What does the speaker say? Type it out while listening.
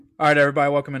All right,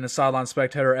 everybody, welcome into Sideline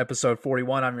Spectator, episode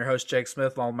 41. I'm your host, Jake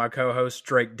Smith, along with my co-host,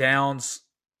 Drake Downs.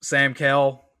 Sam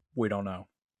Kell, we don't know.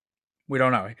 We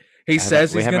don't know. He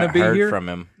says We he's going to haven't be heard here. from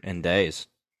him in days.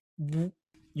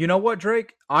 You know what,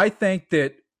 Drake? I think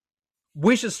that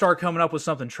we should start coming up with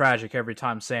something tragic every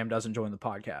time Sam doesn't join the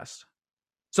podcast.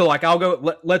 So, I'll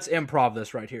go, let's improv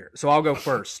this right here. So, I'll go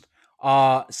first.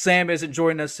 Sam isn't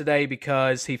joining us today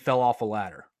because he fell off a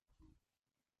ladder.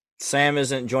 Sam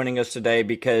isn't joining us today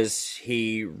because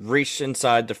he reached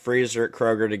inside the freezer at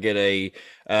Kroger to get a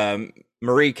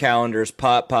Marie Callender's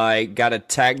pot pie, got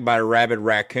attacked by a rabid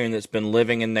raccoon that's been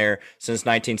living in there since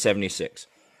 1976.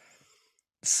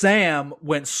 Sam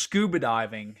went scuba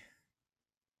diving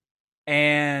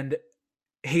and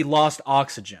he lost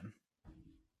oxygen.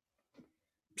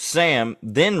 Sam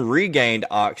then regained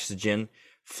oxygen,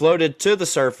 floated to the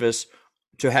surface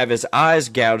to have his eyes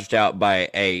gouged out by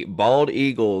a bald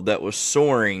eagle that was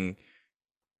soaring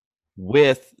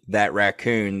with that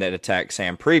raccoon that attacked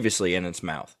Sam previously in its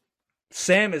mouth.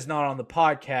 Sam is not on the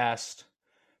podcast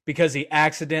because he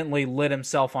accidentally lit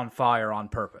himself on fire on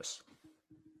purpose.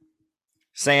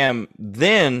 Sam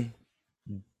then,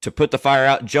 to put the fire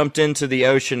out, jumped into the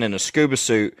ocean in a scuba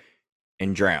suit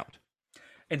and drowned.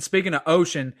 And speaking of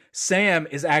ocean, Sam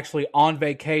is actually on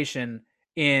vacation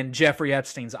in Jeffrey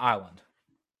Epstein's island.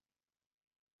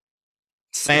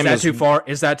 Sam is that too far?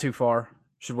 Is that too far?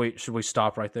 Should we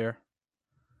stop right there?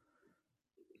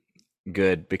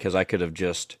 Good, because I could have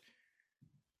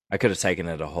taken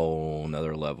it a whole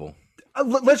nother level.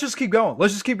 Let's just keep going.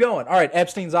 All right,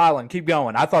 Epstein's island, keep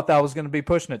going. I thought that was going to be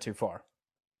pushing it too far.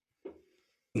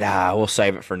 Nah, we'll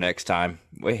save it for next time.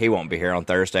 He won't be here on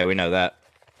Thursday. We know that.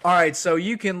 All right, so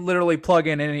you can literally plug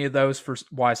in any of those for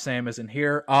why Sam isn't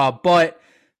here. But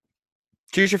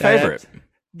choose your favorite.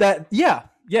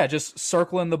 Yeah, just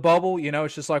circle in the bubble. You know,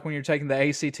 it's just like when you're taking the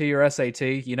ACT or SAT.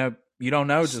 You know, you don't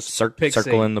know, just pick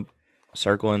circle in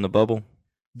the bubble.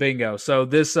 Bingo. So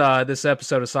this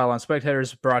episode of Sideline Spectator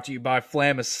is brought to you by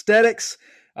Flam Aesthetics.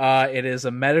 It is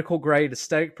a medical grade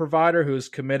aesthetic provider who is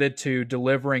committed to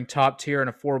delivering top tier and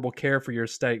affordable care for your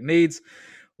aesthetic needs.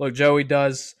 Look, Joey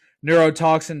does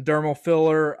neurotoxin, dermal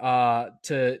filler,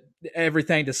 to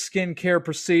everything to skincare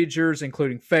procedures,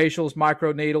 including facials,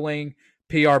 microneedling,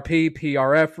 PRP,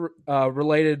 PRF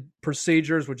related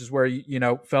procedures, which is where,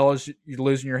 fellas, you're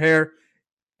losing your hair.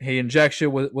 He injects you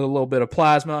with a little bit of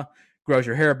plasma, grows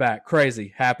your hair back.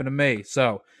 Crazy. Happened to me.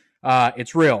 So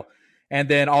it's real. And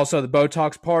then also the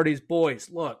Botox parties. Boys,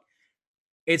 look,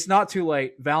 it's not too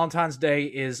late. Valentine's Day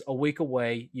is a week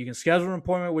away. You can schedule an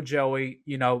appointment with Joey,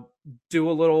 do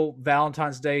a little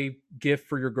Valentine's Day gift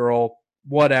for your girl,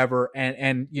 whatever.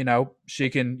 And she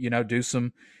can, do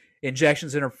some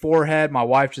injections in her forehead. My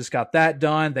wife just got that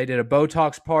done. They did a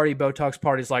Botox party. Botox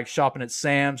parties like shopping at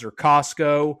Sam's or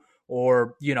Costco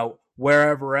or,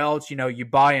 wherever else. You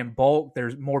buy in bulk.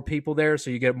 There's more people there,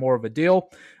 so you get more of a deal.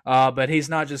 But he's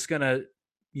not just going to,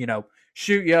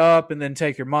 shoot you up and then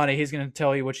take your money. He's going to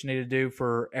tell you what you need to do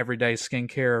for everyday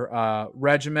skincare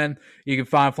regimen. You can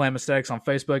find Flam Aesthetics on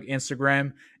Facebook,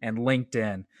 Instagram, and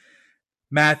LinkedIn.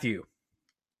 Matthew,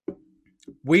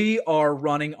 we are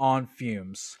running on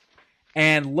fumes.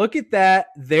 And look at that.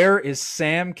 There is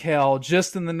Sam Kell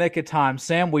just in the nick of time.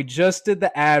 Sam, we just did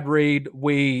the ad read.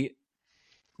 We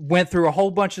went through a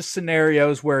whole bunch of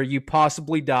scenarios where you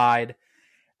possibly died,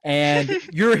 and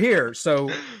you're here. So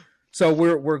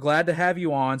we're glad to have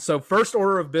you on. So first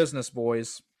order of business,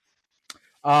 boys.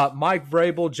 Mike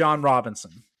Vrabel, John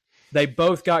Robinson. They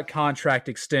both got contract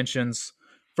extensions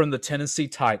from the Tennessee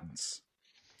Titans.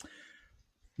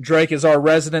 Drake is our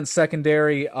resident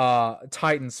secondary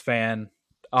Titans fan.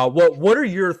 What are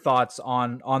your thoughts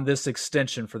on this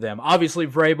extension for them? Obviously,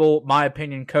 Vrabel, my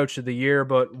opinion, coach of the year,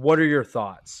 but what are your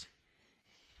thoughts?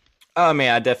 I mean,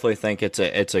 I definitely think it's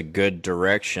a good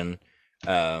direction.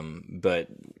 But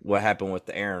what happened with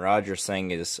the Aaron Rodgers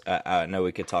thing is, I know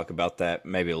we could talk about that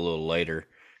maybe a little later,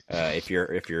 if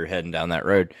you're heading down that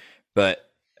road. But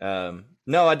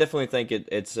no, I definitely think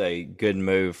it's a good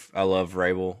move. I love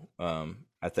Vrabel.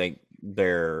 I think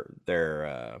the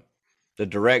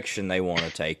direction they want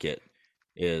to take it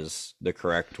is the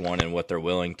correct one, and what they're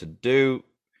willing to do.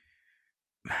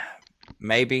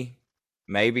 Maybe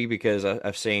because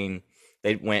I've seen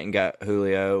they went and got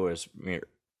Julio.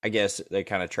 I guess they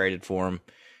kind of traded for him,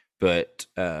 but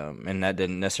and that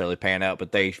didn't necessarily pan out.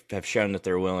 But they have shown that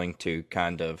they're willing to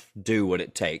kind of do what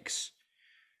it takes.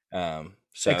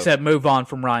 Except move on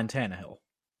from Ryan Tannehill.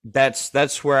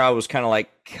 That's where I was kind of like,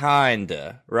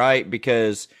 kinda, right?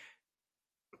 Because,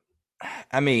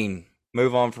 I mean,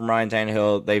 move on from Ryan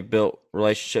Tannehill. They've built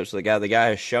relationships with the guy. The guy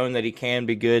has shown that he can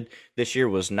be good. This year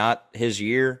was not his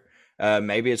year.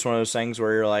 Maybe it's one of those things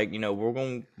where you're like, we're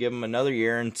going to give him another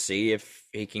year and see if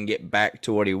he can get back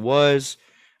to what he was.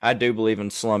 I do believe in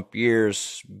slump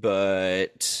years,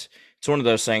 but it's one of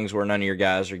those things where none of your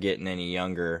guys are getting any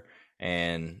younger,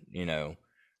 and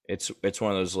it's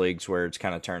one of those leagues where it's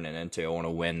kind of turning into, I want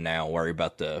to win now, worry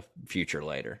about the future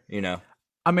later.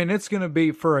 I mean, it's going to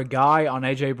be, for a guy on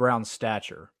A.J. Brown's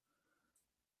stature,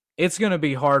 it's going to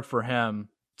be hard for him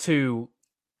to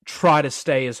try to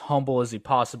stay as humble as he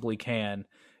possibly can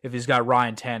if he's got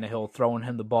Ryan Tannehill throwing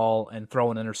him the ball and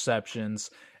throwing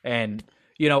interceptions and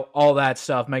all that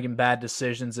stuff, making bad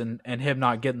decisions and him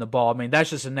not getting the ball. I mean, that's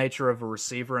just the nature of a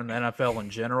receiver in the NFL in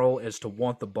general, is to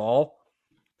want the ball.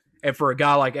 And for a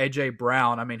guy like A.J.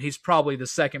 Brown, I mean, he's probably the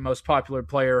second most popular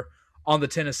player on the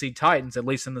Tennessee Titans, at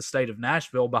least in the state of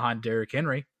Nashville, behind Derrick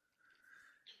Henry.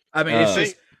 I mean, it's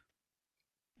just...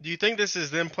 Do you think this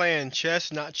is them playing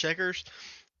chess, not checkers?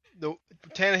 The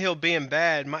Tannehill being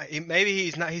bad, maybe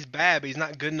he's bad, but he's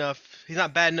not good enough. He's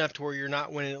not bad enough to where you're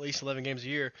not winning at least 11 games a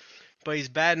year. But he's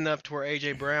bad enough to where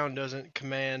A.J. Brown doesn't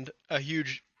command a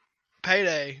huge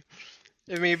payday.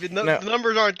 I mean, if the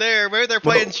numbers aren't there, maybe they're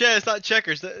playing chess, not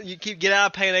checkers. You get out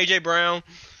of paying A.J. Brown.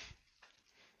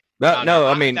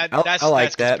 I mean, I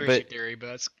like that, but theory,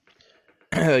 but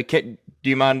do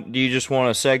you mind? Do you just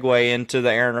want to segue into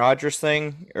the Aaron Rodgers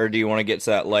thing, or do you want to get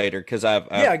to that later? Because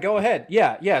yeah, go ahead.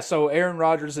 Yeah. So Aaron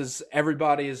Rodgers, as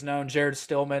everybody has known, Jared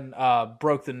Stillman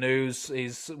broke the news.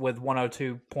 He's with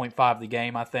 102.5 The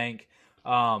Game, I think.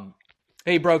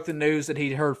 He broke the news that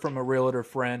he'd heard from a realtor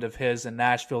friend of his in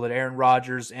Nashville that Aaron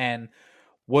Rodgers and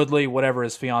Woodley, whatever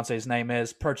his fiance's name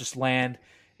is, purchased land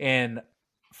in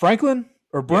Franklin.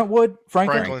 Or Brentwood,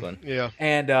 Franklin, yeah,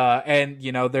 and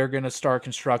they're gonna start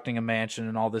constructing a mansion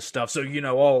and all this stuff. So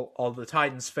all the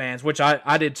Titans fans, which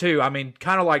I did too. I mean,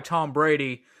 kind of like Tom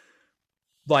Brady,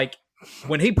 like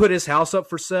when he put his house up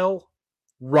for sale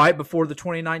right before the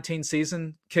 2019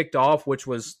 season kicked off, which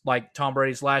was like Tom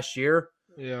Brady's last year.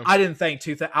 Yeah, I didn't think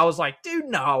I was like, dude,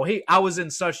 no. I was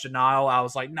in such denial. I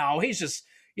was like, no, he's just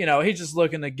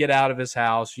looking to get out of his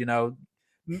house,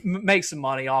 make some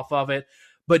money off of it.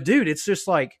 But, dude, it's just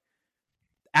like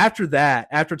after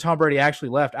Tom Brady actually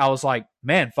left, I was like,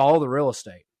 man, follow the real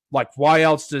estate. Like, why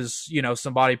else does,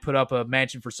 somebody put up a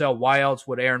mansion for sale? Why else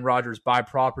would Aaron Rodgers buy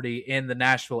property in the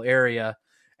Nashville area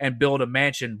and build a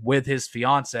mansion with his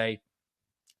fiance?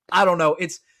 I don't know.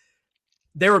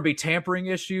 There would be tampering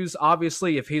issues,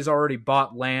 obviously, if he's already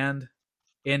bought land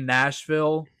in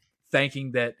Nashville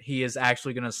thinking that he is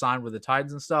actually going to sign with the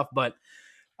Titans and stuff. But,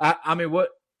 I mean,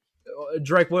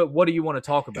 Drake, what do you want to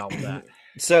talk about with that?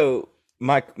 So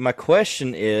my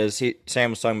question is,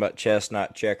 Sam was talking about chess,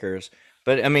 not checkers,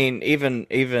 but I mean,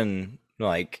 even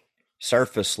like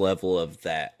surface level of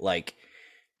that, like,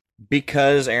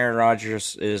 because Aaron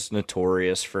Rodgers is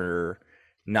notorious for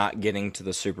not getting to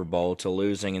the Super Bowl, to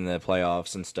losing in the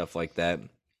playoffs and stuff like that,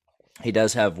 he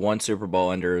does have one Super Bowl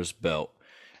under his belt.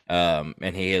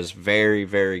 And he is very,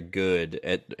 very good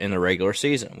in the regular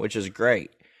season, which is great.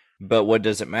 But what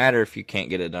does it matter if you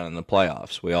can't get it done in the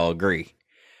playoffs? We all agree.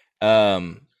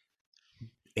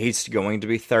 He's going to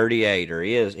be 38, or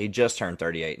he is. He just turned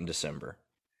 38 in December.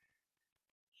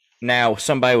 Now,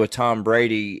 somebody with Tom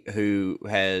Brady, who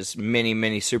has many,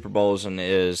 many Super Bowls and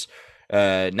is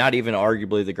not even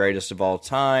arguably the greatest of all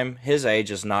time, his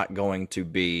age is not going to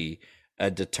be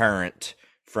a deterrent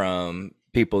from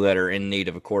people that are in need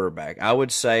of a quarterback. I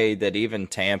would say that even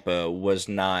Tampa was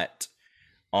not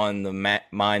on the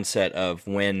mindset of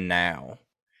win now.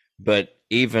 But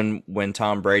even when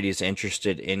Tom Brady's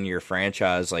interested in your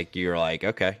franchise, like, you're like,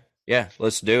 okay, yeah,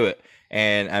 let's do it.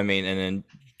 And I mean, and then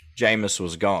Jameis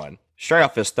was gone straight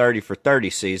off his 30 for 30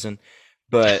 season.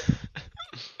 But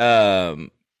Aaron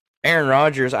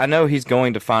Rodgers, I know he's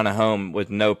going to find a home with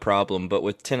no problem, but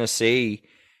with Tennessee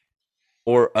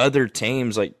or other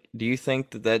teams, like, do you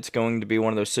think that that's going to be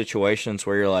one of those situations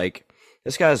where you're like,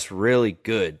 this guy's really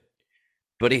good,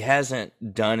 but he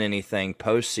hasn't done anything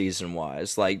postseason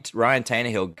wise? Like, Ryan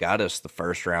Tannehill got us the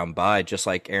first round bye, just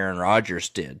like Aaron Rodgers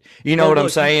did. You know what I'm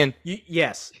saying?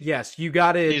 Yes. You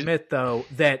got to admit, though,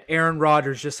 that Aaron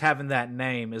Rodgers just having that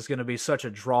name is going to be such a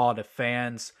draw to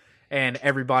fans and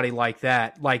everybody like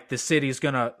that. Like, the city's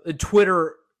going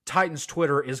to Titans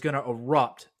Twitter is going to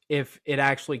erupt if it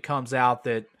actually comes out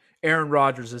that Aaron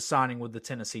Rodgers is signing with the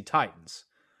Tennessee Titans.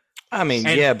 I mean,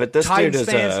 yeah, but this Titans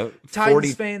dude is a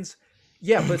Titans fans.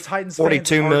 Yeah, but Titans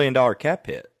 $42 million cap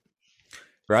hit,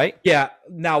 right? Yeah.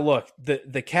 Now look,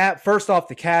 the cap. First off,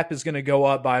 the cap is going to go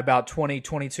up by about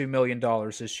 $22 million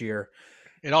this year.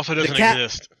 It also doesn't cap,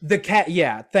 exist. The cap,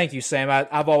 yeah. Thank you, Sam.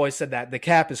 I've always said that the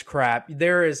cap is crap.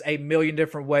 There is a million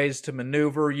different ways to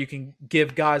maneuver. You can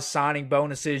give guys signing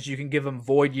bonuses. You can give them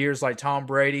void years, like Tom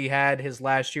Brady had his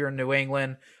last year in New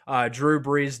England. Drew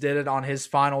Brees did it on his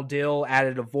final deal,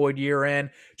 added a void year in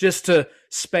just to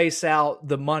space out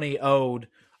the money owed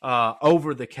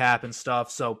over the cap and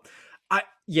stuff. So,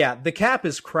 the cap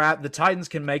is crap. The Titans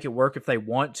can make it work if they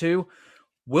want to.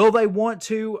 Will they want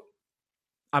to?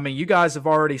 I mean, you guys have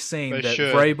already seen that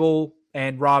Vrabel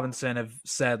and Robinson have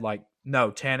said, like,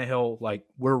 no, Tannehill, like,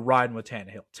 we're riding with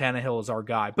Tannehill. Tannehill is our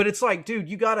guy. But it's like, dude,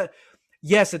 you got to –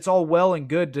 yes, it's all well and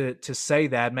good to say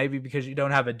that, maybe because you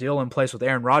don't have a deal in place with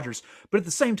Aaron Rodgers. But at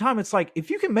the same time, it's like, if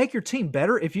you can make your team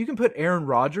better, if you can put Aaron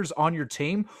Rodgers on your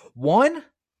team, one,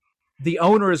 the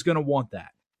owner is going to want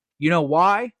that. You know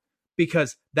why?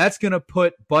 Because that's going to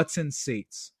put butts in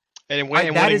seats. And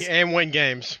win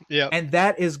games. Yeah. And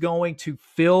that is going to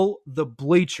fill the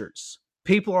bleachers.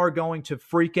 People are going to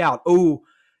freak out. Oh,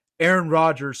 Aaron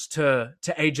Rodgers to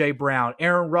A.J. Brown.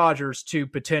 Aaron Rodgers to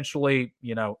potentially,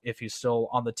 if he's still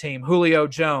on the team, Julio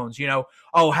Jones.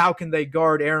 Oh, how can they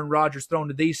guard Aaron Rodgers thrown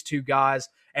to these two guys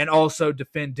and also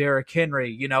defend Derrick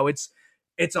Henry?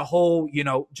 It's a whole,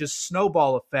 just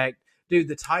snowball effect. Dude,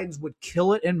 the Titans would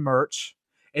kill it in merch.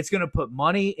 It's going to put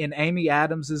money in Amy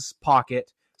Adams's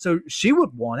pocket. So she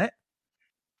would want it.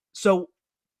 So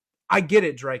I get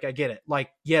it, Drake. I get it.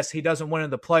 Like, yes, he doesn't win in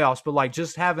the playoffs, but like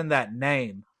just having that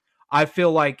name, I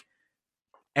feel like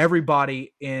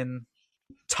everybody in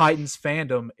Titans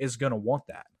fandom is going to want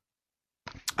that.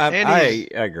 I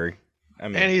agree.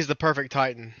 And he's the perfect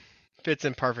Titan. Fits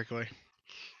in perfectly.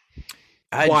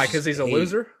 Why? Because he's a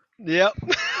loser? Yep.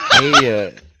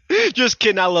 Just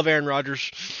kidding. I love Aaron Rodgers.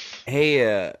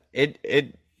 Hey,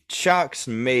 it shocks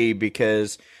me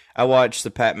because I watch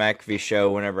the Pat McAfee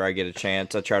show whenever I get a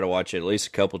chance. I try to watch it at least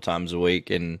a couple times a week.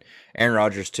 And Aaron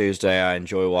Rodgers Tuesday, I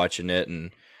enjoy watching it.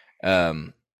 And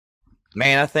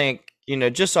man, I think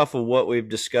just off of what we've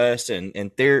discussed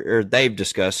and they've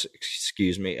discussed,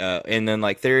 excuse me, and then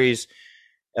like theories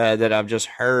that I've just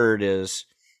heard is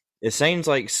it seems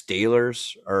like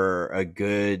Steelers are a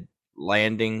good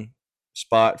landing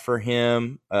spot for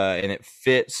him, and it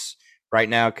fits right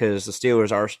now because the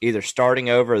Steelers are either starting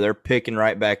over or they're picking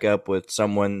right back up with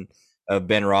someone of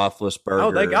Ben Roethlisberger.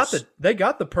 Oh, they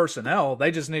got the personnel. They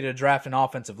just need to draft an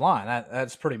offensive line.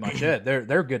 That's pretty much it.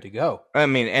 They're good to go. I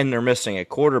mean, and they're missing a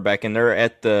quarterback, and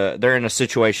they're in a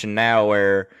situation now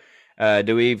where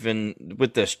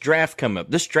with this draft coming up?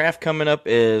 This draft coming up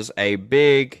is a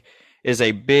big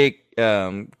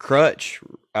crutch,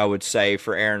 I would say,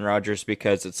 for Aaron Rodgers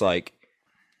because it's like,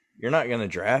 you're not going to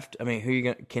draft? I mean, who you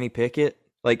going? Kenny Pickett?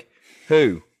 Like,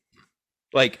 who?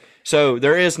 Like, so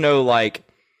there is no like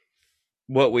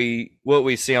what we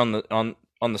see on the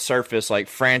surface like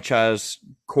franchise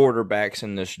quarterbacks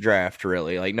in this draft.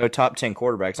 Really, like no top 10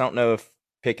 quarterbacks. I don't know if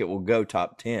Pickett will go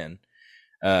top 10.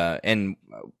 And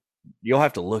you'll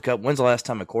have to look up when's the last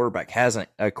time a quarterback hasn't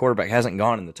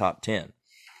gone in the top 10.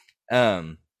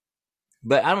 But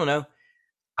I don't know.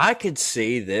 I could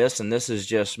see this, and this is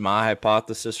just my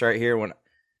hypothesis right here.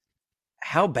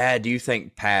 How bad do you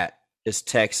think Pat is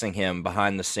texting him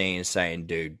behind the scenes saying,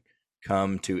 dude,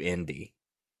 come to Indy?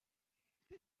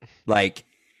 Like,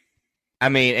 I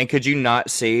mean, and could you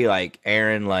not see, like,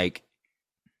 Aaron, like,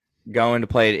 going to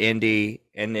play at Indy,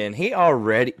 and then he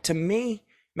already, to me,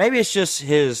 maybe it's just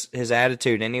his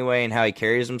attitude anyway and how he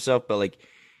carries himself, but, like,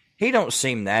 he don't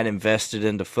seem that invested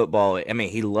into football. I mean,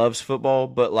 he loves football,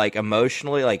 but like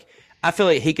emotionally, like I feel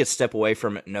like he could step away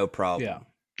from it no problem. Yeah,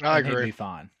 I agree. He'd be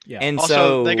fine. Yeah. And also,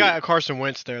 so they got Carson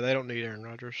Wentz there. They don't need Aaron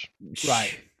Rodgers.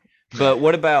 Right. But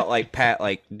what about like Pat?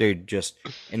 Like, dude,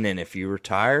 and then if you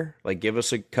retire, like, give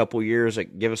us a couple years,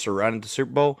 like, give us a run at the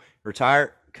Super Bowl,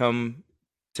 retire, come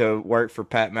to work for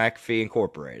Pat McAfee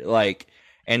Incorporated, like,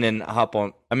 and then hop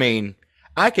on. I mean.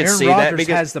 I can Aaron see Rodgers that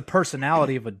because has the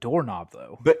personality of a doorknob,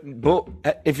 though. But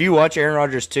if you watch Aaron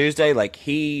Rodgers Tuesday, like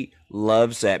he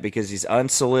loves that because he's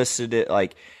unsolicited.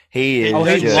 Like he is. Oh,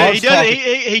 he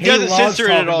doesn't censor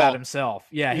it at all about himself.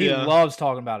 Yeah, he loves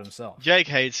talking about himself. Jake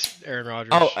hates Aaron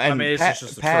Rodgers. Oh, and I mean, it's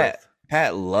just the truth.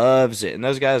 Pat loves it, and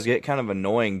those guys get kind of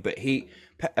annoying, but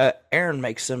Aaron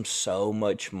makes them so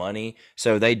much money,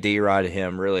 so they deride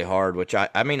him really hard, which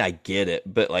I mean, I get it,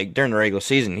 but like during the regular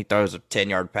season, he throws a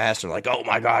 10-yard pass, they're like, oh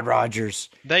my God, Rodgers.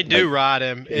 They do ride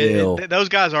him. Those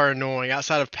guys are annoying.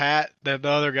 Outside of Pat, the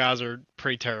other guys are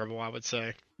pretty terrible, I would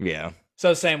say. Yeah.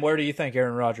 So, Sam, where do you think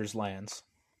Aaron Rodgers lands?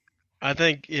 I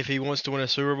think if he wants to win a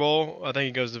Super Bowl, I think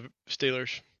he goes to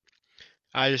Steelers.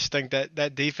 I just think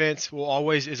that defense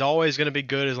is always going to be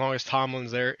good as long as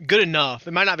Tomlin's there. Good enough.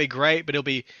 It might not be great, but it'll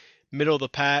be middle of the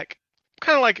pack.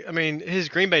 Kind of like, I mean, his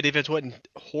Green Bay defense wasn't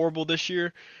horrible this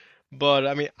year, but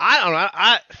I mean, I don't know.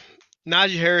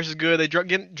 Najee Harris is good. They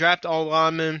draft all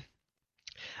linemen.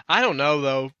 I don't know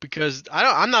though because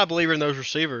I'm not a believer in those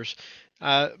receivers.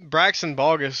 Braxton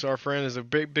Bogus, our friend, is a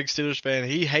big Steelers fan.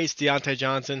 He hates Deontay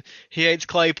Johnson. He hates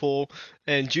Claypool,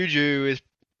 and Juju is.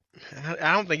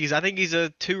 I don't think he's. I think he's a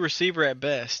 2 receiver at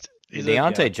best.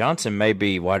 Deontay Johnson may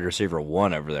be wide receiver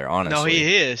 1 over there. Honestly, no,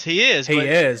 he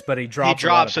is. But he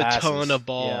drops a ton of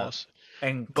balls. Yeah.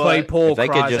 And Claypool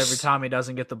cries just, every time he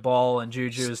doesn't get the ball, and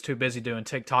Juju is too busy doing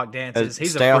TikTok dances.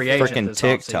 He's a free agent this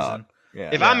offseason.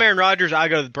 Yeah. If I'm Aaron Rodgers, I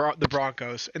go to the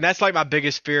Broncos, and that's like my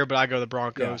biggest fear. But I go to the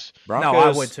Broncos. Yeah. No,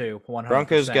 I would too. 100%.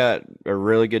 Broncos got a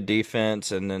really good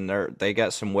defense, and then they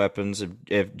got some weapons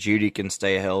if Judy can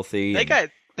stay healthy. They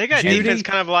got defense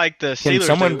kind of like the Steelers. Can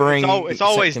someone bring? It's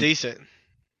always decent.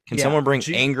 Can someone bring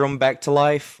Ingram back to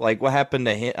life? Like what happened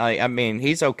to him? I mean,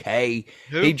 he's okay.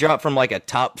 Who? He dropped from like a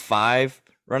top 5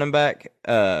 running back.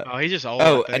 He's just old.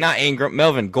 Oh, not Ingram.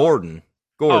 Melvin Gordon.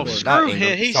 Screw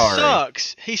him. He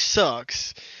sucks. He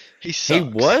sucks. He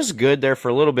was good there for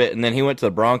a little bit, and then he went to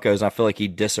the Broncos, and I feel like he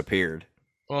disappeared.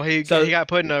 Well, he got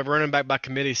put in a running back by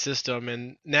committee system,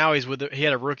 and now he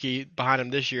had a rookie behind him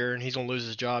this year, and he's going to lose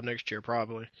his job next year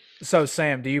probably. So,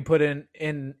 Sam, do you put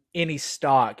in any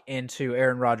stock into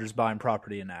Aaron Rodgers buying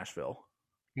property in Nashville?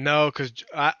 No, because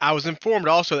I was informed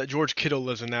also that George Kittle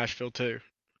lives in Nashville too.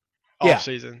 Off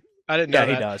season. I didn't know that.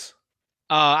 Yeah, he does.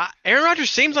 Aaron Rodgers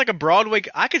seems like a Broadway.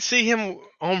 I could see him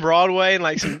on Broadway in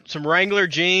like some Wrangler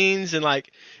jeans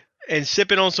and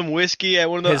sipping on some whiskey at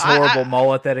one of those. His horrible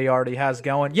mullet that he already has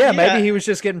going. Yeah, maybe he was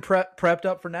just getting prepped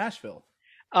up for Nashville.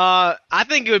 I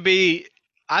think it'd be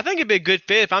a good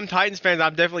fit. If I'm Titans fans,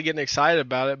 I'm definitely getting excited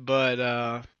about it. But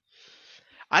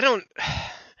I don't.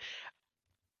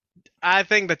 I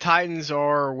think the Titans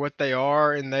are what they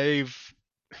are, and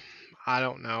I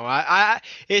don't know.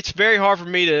 It's very hard for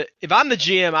me to. If I'm the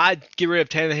GM, I'd get rid of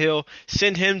Tannehill,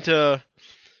 send him to.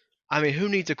 I mean, who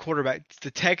needs a quarterback?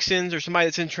 The Texans or somebody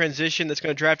that's in transition that's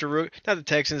going to draft a rookie. Not the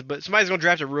Texans, but somebody's going to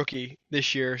draft a rookie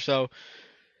this year. So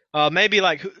maybe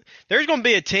there's going to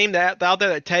be a team out there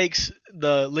that takes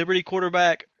the Liberty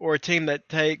quarterback or a team that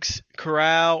takes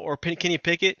Corral or Kenny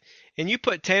Pickett, and you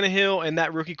put Tannehill and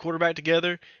that rookie quarterback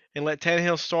together and let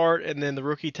Tannehill start and then the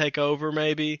rookie take over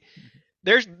maybe.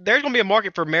 There's going to be a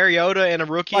market for Mariota and a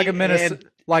rookie, like Minnesota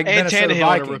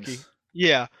Tannehill and a rookie.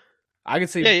 Yeah, I could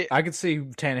see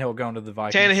Tannehill going to the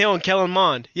Vikings. Tannehill and Kellen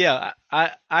Mond. Yeah,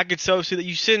 I could so see that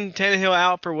you send Tannehill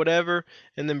out for whatever,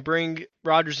 and then bring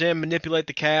Rodgers in, manipulate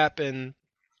the cap, and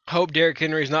hope Derrick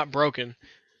Henry's not broken.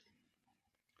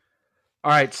 All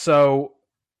right, so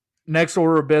next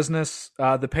order of business,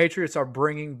 the Patriots are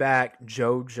bringing back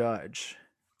Joe Judge,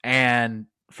 and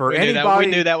we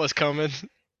knew that was coming.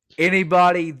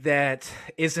 Anybody that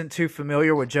isn't too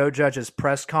familiar with Joe Judge's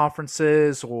press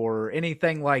conferences or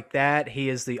anything like that, he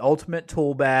is the ultimate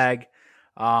tool bag.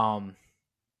 I'm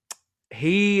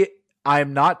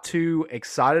not too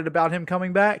excited about him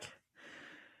coming back.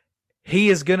 He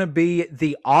is going to be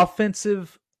the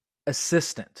offensive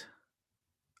assistant.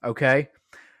 Okay?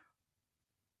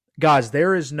 Guys,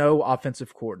 there is no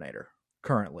offensive coordinator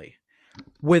currently.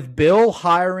 With Bill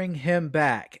hiring him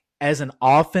back as an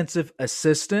offensive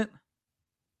assistant,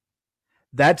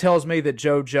 that tells me that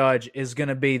Joe Judge is going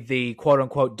to be the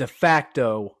quote-unquote de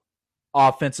facto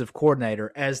offensive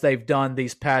coordinator, as they've done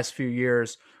these past few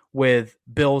years with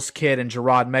Bill's kid and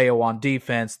Gerard Mayo on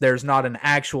defense. There's not an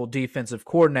actual defensive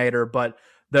coordinator, but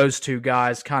those two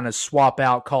guys kind of swap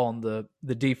out calling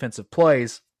the defensive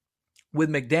plays. With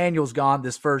McDaniels gone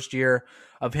this first year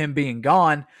of him being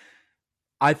gone,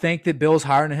 I think that Bill's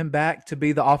hiring him back to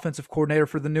be the offensive coordinator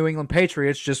for the New England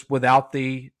Patriots, just without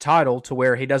the title, to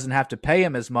where he doesn't have to pay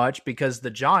him as much because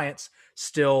the Giants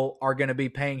still are going to be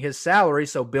paying his salary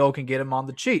so Bill can get him on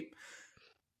the cheap.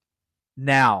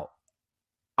 Now,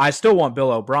 I still want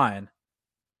Bill O'Brien,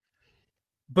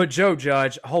 but Joe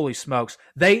Judge, holy smokes,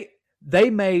 they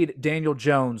made Daniel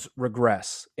Jones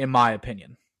regress, in my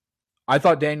opinion. I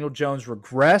thought Daniel Jones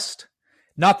regressed.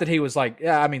 Not that he was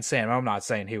Sam, I'm not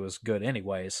saying he was good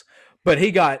anyways, but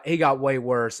he got way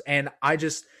worse. And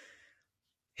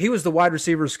he was the wide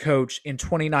receivers coach in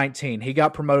 2019. He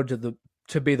got promoted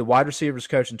to be the wide receivers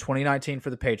coach in 2019 for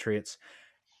the Patriots.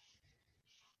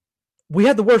 We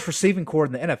had the worst receiving corps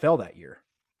in the NFL that year.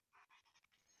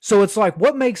 So it's like,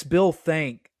 what makes Bill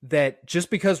think that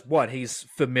just because he's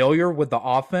familiar with the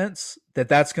offense,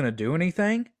 that's going to do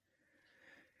anything?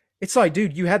 It's like,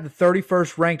 dude, you had the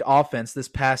 31st ranked offense this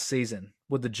past season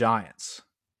with the Giants.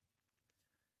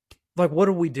 Like, what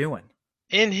are we doing?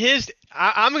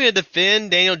 I'm going to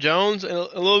defend Daniel Jones a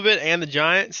little bit and the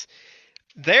Giants.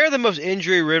 They're the most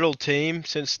injury-riddled team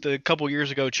since the couple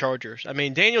years ago Chargers. I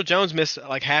mean, Daniel Jones missed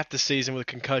like half the season with a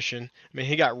concussion. I mean,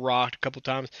 he got rocked a couple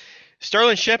times.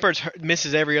 Sterling Shepard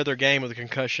misses every other game with a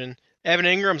concussion. Evan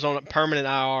Ingram's on a permanent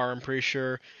IR, I'm pretty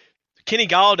sure. Kenny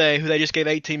Galladay, who they just gave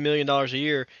 $18 million a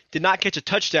year, did not catch a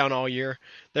touchdown all year.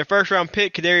 Their first-round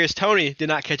pick, Kadarius Toney, did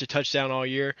not catch a touchdown all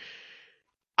year.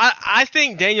 I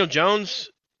think Daniel Jones,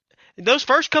 those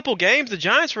first couple games, the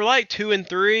Giants were like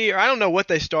 2-3, or I don't know what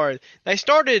they started. They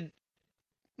started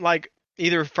like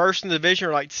either first in the division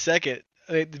or like second.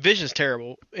 I mean, the division's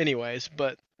terrible, anyways.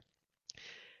 But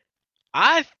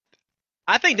I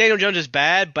think Daniel Jones is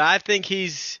bad, but I think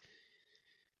he's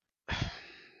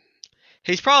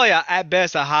probably at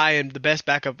best a high end, the best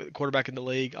backup quarterback in the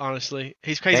league. Honestly,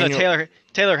 he's a Taylor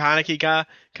Heineke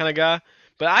kind of guy.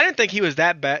 But I didn't think he was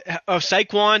that bad. Oh,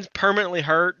 Saquon's permanently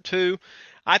hurt too.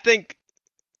 I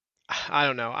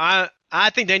don't know. I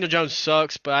think Daniel Jones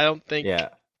sucks, but I don't think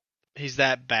he's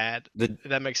that bad. If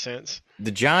that makes sense.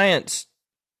 The Giants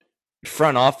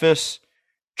front office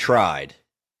tried.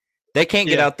 They can't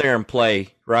get out there and play,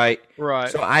 right? Right.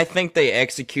 So I think they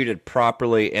executed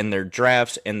properly in their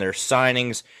drafts and their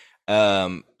signings.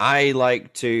 If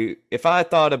I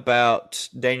thought about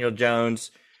Daniel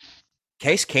Jones,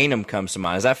 Case Keenum comes to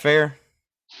mind. Is that fair?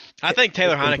 I think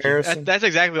Taylor Heineke. That's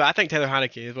exactly what I think. Taylor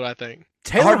Heineke is what I think.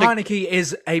 Taylor Heineke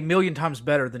is a million times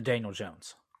better than Daniel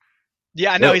Jones.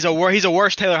 Yeah, I know he's a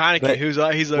worse Taylor Heineke.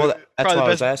 That's what I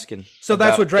was asking. So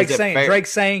that's what Drake's saying.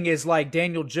 Drake's saying is like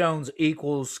Daniel Jones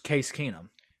equals Case Keenum.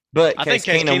 But Case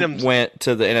Keenum went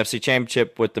to the NFC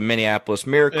Championship with the Minneapolis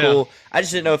Miracle. Yeah. I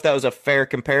just didn't know if that was a fair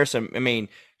comparison. I mean,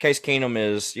 Case Keenum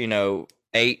is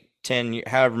 8, 10,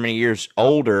 however many years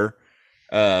older.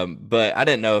 But I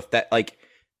didn't know if that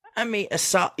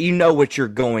you know what you're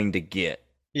going to get.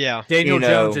 Yeah. Daniel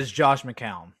Jones is Josh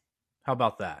McCown. How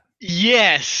about that?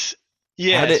 Yes.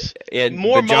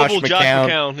 More Josh mobile Josh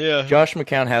McCown. Yeah. Josh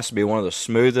McCown has to be one of the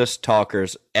smoothest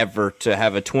talkers ever to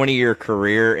have a 20-year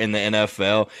career in the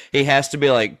NFL. He has to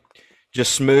be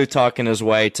just smooth talking his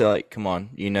way to come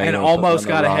on, and almost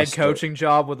got a head coaching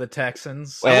job with the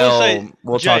Texans. Well,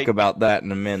 we'll talk about that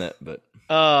in a minute, but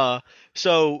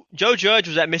so Joe Judge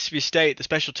was at Mississippi State, the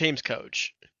special teams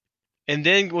coach, and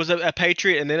then was a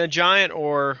Patriot, and then a Giant,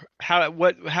 or how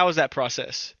was that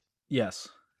process? Yes,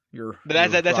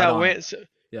 that's right how it went. So,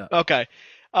 yeah. Okay.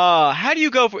 How do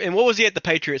you go and what was he at the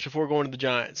Patriots before going to the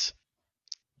Giants?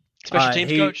 Special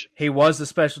teams coach. He was the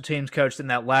special teams coach. In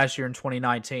that last year in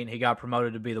 2019, he got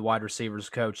promoted to be the wide receivers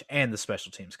coach and the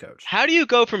special teams coach. How do you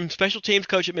go from special teams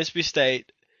coach at Mississippi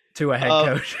State to a head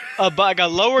coach, like a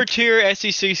lower tier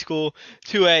SEC school,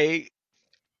 to a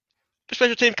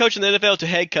special teams coach in the NFL to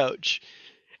head coach?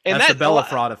 And that's the Bella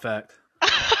fraud effect.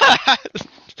 I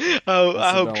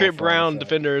hope Trent Brown,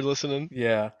 defender, is listening.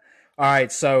 Yeah. All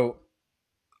right. So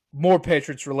more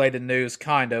Patriots related news,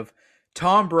 kind of.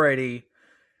 Tom Brady.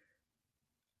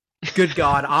 Good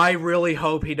God, I really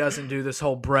hope he doesn't do this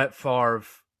whole Brett Favre,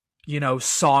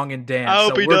 song and dance. I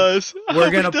hope he does. We're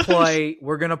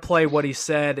gonna play what he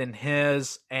said in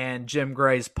his and Jim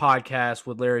Gray's podcast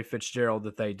with Larry Fitzgerald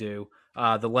that they do,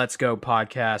 the Let's Go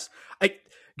podcast.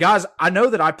 Guys, I know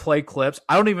that I play clips.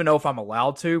 I don't even know if I'm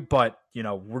allowed to, but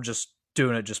we're just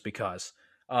doing it just because.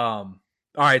 All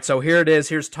right, so here it is.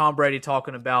 Here's Tom Brady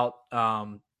talking about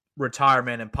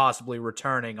retirement and possibly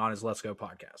returning on his Let's Go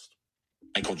podcast.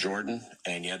 Michael Jordan,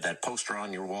 and you had that poster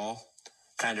on your wall,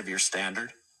 kind of your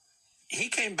standard. He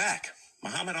came back.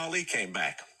 Muhammad Ali came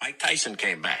back. Mike Tyson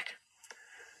came back.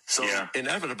 So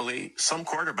inevitably, some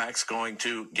quarterback's going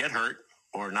to get hurt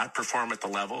or not perform at the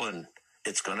level, and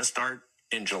it's going to start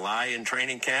in July in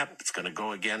training camp. It's going to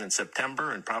go again in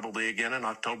September and probably again in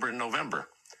October and November.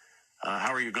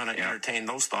 How are you going to entertain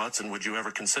those thoughts, and would you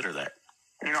ever consider that?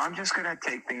 I'm just going to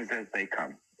take things as they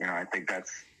come. I think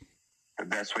that's the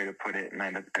best way to put it. And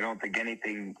I don't think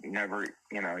anything you never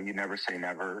say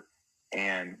never.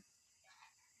 And,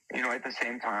 at the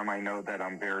same time, I know that I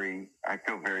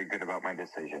feel very good about my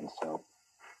decision. So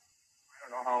I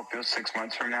don't know how it feels 6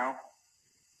 months from now.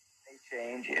 It may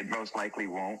change. It most likely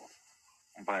won't.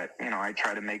 But, I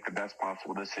try to make the best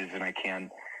possible decision I can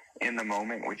in the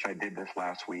moment, which I did this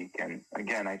last week. And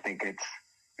again, I think it's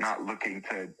not looking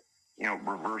to,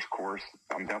 reverse course.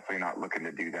 I'm definitely not looking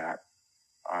to do that.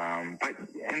 But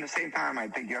in the same time, I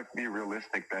think you have to be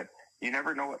realistic that you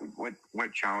never know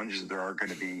what challenges there are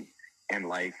going to be in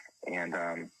life. And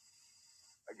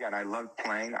again, I love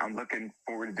playing. I'm looking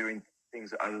forward to doing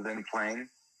things other than playing.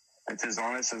 It's as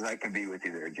honest as I can be with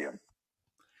you there, Jim.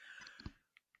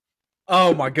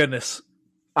 Oh my goodness.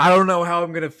 I don't know how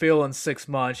I'm going to feel in 6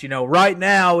 months. Right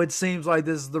now it seems like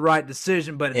this is the right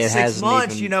decision, but in 6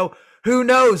 months, who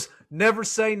knows? Never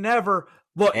say never.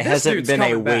 Look, It this hasn't dude's been a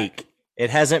coming back. week. It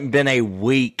hasn't been a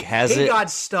week, has He it? got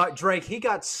stuck, Drake. He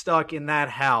got stuck in that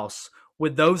house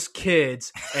with those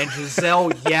kids and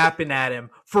Giselle yapping at him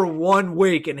for 1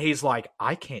 week, and he's like,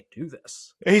 "I can't do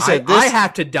this. He said, I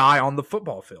have to die on the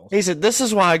football field." He said, "This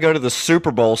is why I go to the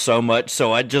Super Bowl so much,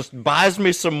 so it just buys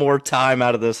me some more time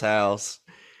out of this house."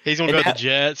 He's gonna go to the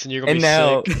Jets, and you're gonna be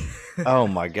now, sick. oh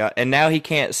my god! And now he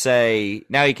can't say,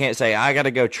 I got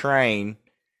to go train.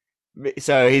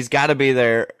 So he's got to be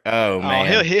there. Oh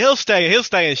man, he'll stay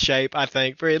in shape. I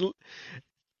think for his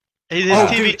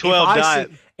TB12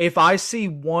 diet. If I see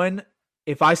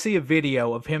a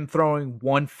video of him throwing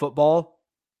one football,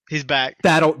 he's back.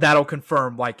 That'll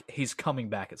confirm like he's coming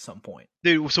back at some point,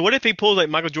 dude. So what if he pulls like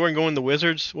Michael Jordan going to the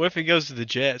Wizards? What if he goes to the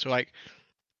Jets?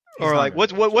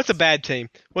 What's a bad team?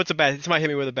 Somebody hit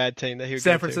me with a bad team that he would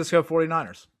San Francisco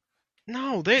 49ers.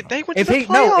 No, they went to the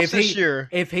playoffs this year.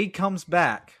 If he comes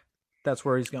back, that's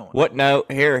where he's going. What? No,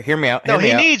 hear me out.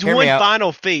 He needs one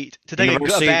final feat to take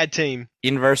a bad team.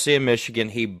 University of Michigan.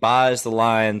 He buys the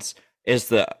Lions. Is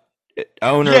the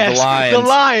owner of the Lions. The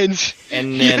Lions.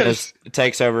 And then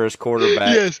takes over as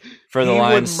quarterback for the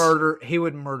Lions. He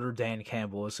would murder Dan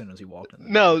Campbell as soon as he walked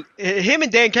in. No, him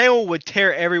and Dan Campbell would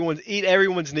eat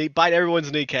everyone's knee, bite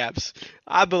everyone's kneecaps.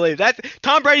 I believe that.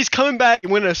 Tom Brady's coming back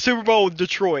and winning a Super Bowl with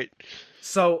Detroit.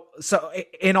 So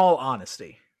in all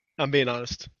honesty, I'm being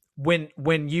honest.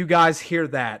 When you guys hear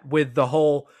that with the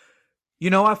whole,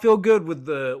 I feel good with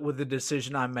the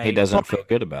decision I made. He doesn't feel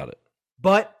good about it.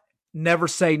 But never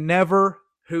say never.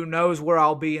 Who knows where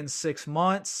I'll be in 6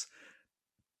 months?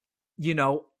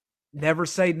 Never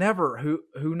say never.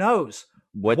 Who knows?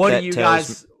 What do you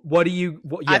guys? I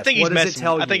think he's messing.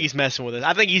 I think he's messing with it.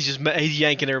 I think he's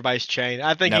yanking everybody's chain.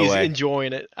 I think he's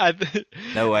enjoying it.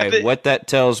 No way. What that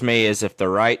tells me is if the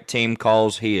right team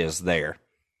calls, he is there.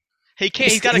 He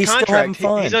can't. He's got a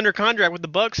contract. He's under contract with the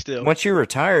Bucs still. Once you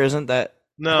retire, isn't that?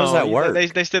 No. How does that work?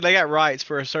 They said they got rights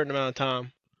for a certain amount of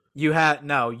time. You have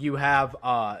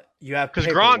because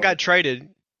Gronk got traded.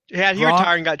 He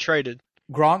retired and got traded.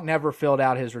 Gronk never filled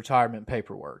out his retirement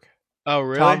paperwork. Oh,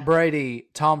 really?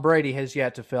 Tom Brady has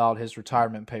yet to fill out his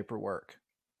retirement paperwork.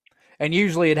 And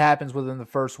usually it happens within the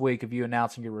first week of you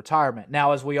announcing your retirement.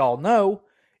 Now, as we all know,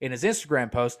 in his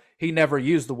Instagram post, he never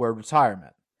used the word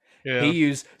retirement.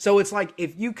 Yeah. So it's like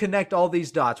if you connect all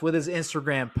these dots with his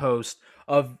Instagram post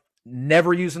of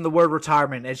never using the word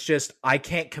retirement, it's just, I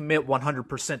can't commit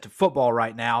 100% to football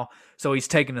right now. So he's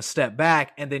taking a step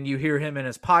back. And then you hear him in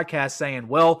his podcast saying,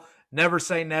 well, never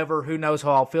say never. Who knows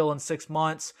how I'll feel in 6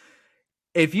 months?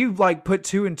 If you put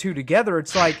 2 and 2 together,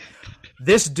 it's like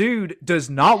this dude does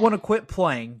not want to quit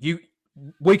playing.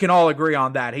 We can all agree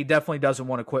on that. He definitely doesn't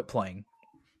want to quit playing.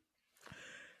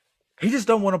 He just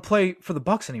don't want to play for the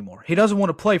Bucs anymore. He doesn't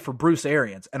want to play for Bruce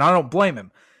Arians, and I don't blame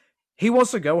him. He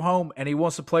wants to go home and he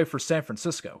wants to play for San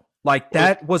Francisco.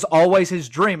 That was always his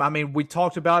dream. I mean, we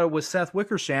talked about it with Seth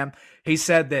Wickersham. He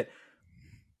said that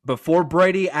before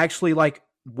Brady actually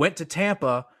went to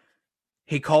Tampa,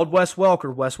 he called Wes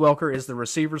Welker. Wes Welker is the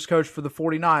receivers coach for the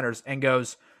 49ers and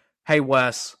goes, hey,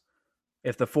 Wes,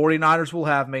 if the 49ers will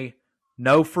have me,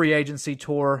 no free agency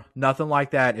tour, nothing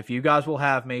like that. If you guys will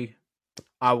have me,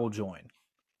 I will join.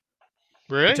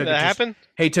 Really? That happened?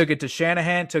 He took it to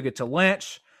Shanahan, took it to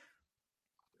Lynch.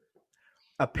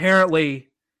 Apparently,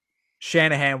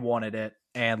 Shanahan wanted it,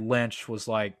 and Lynch was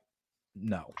like,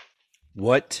 no.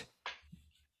 What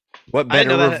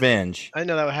better revenge? I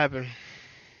know that would happen.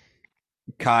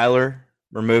 Kyler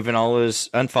removing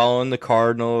unfollowing the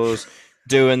Cardinals,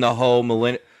 doing the whole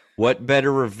millennium. What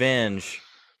better revenge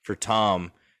for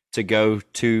Tom to go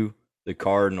to the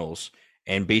Cardinals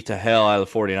and beat the hell out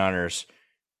of the 49ers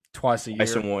twice a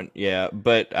year?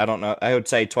 But I don't know. I would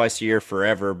say twice a year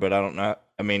forever, but I don't know.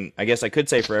 I mean, I guess I could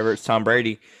say forever. It's Tom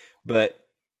Brady, but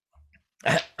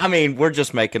I mean, we're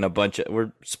just making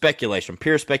we're speculation,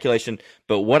 pure speculation.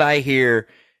 But what I hear,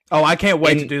 I can't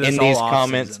wait to do this in these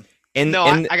comments.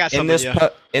 I got something.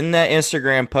 In that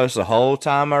Instagram post, the whole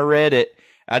time I read it,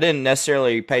 I didn't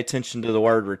necessarily pay attention to the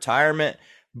word retirement.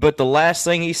 But the last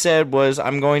thing he said was,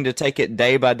 "I'm going to take it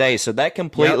day by day." So that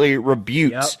completely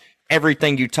rebukes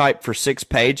everything you type for 6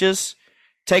 pages.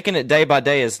 Taking it day by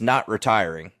day is not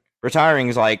retiring. Retiring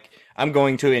is I'm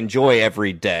going to enjoy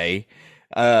every day.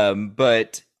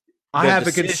 But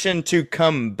the decision to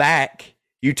come back,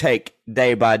 you take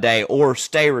day by day or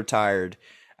stay retired.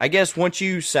 I guess once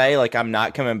you say, I'm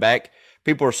not coming back,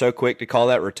 people are so quick to call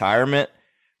that retirement.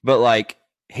 But,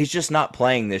 he's just not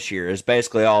playing this year is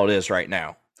basically all it is right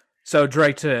now. So,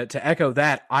 Drake, to echo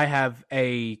that, I have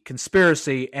a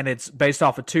conspiracy, and it's based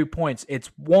off of 2 points. It's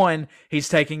one, he's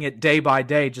taking it day by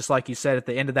day, just like you said at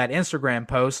the end of that Instagram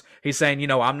post. He's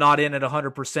saying, I'm not in at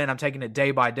 100%. I'm taking it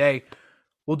day by day.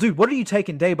 Well, dude, what are you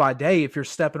taking day by day if you're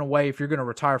stepping away, if you're going to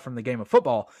retire from the game of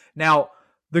football? Now,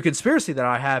 the conspiracy that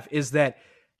I have is that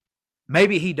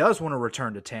maybe he does want to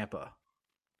return to Tampa,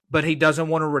 but he doesn't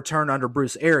want to return under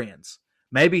Bruce Arians.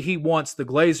 Maybe he wants the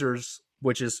Glazers,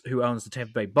 which is who owns the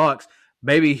Tampa Bay Bucks,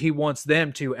 maybe he wants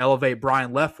them to elevate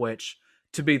Brian Leftwich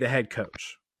to be the head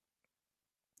coach.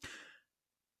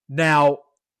 Now,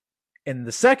 in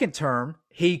the second term,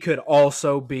 he could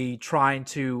also be trying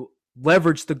to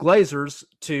leverage the Glazers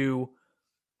to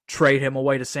trade him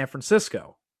away to San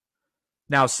Francisco.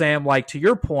 Now, Sam, like to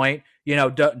your point,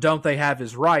 don't they have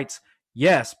his rights?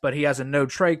 Yes, but he has a no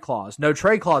trade clause. No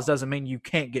trade clause doesn't mean you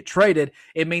can't get traded.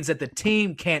 It means that the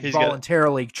team can't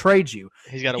voluntarily trade you.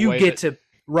 He's got to you get it.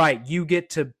 You get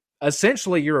to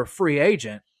essentially you're a free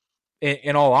agent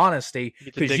in all honesty,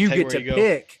 because you get to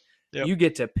pick. Yep. You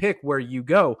get to pick where you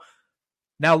go.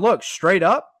 Now, look, straight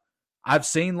up, I've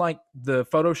seen like the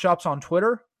photoshops on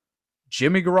Twitter,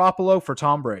 Jimmy Garoppolo for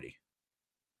Tom Brady.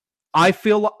 I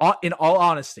feel, in all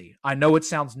honesty, I know it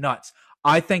sounds nuts.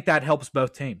 I think that helps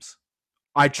both teams.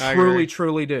 I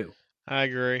truly do. I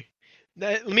agree.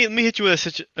 Let me hit you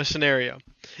with a scenario.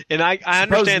 And I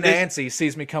Suppose understand Nancy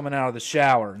sees me coming out of the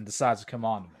shower and decides to come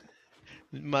on to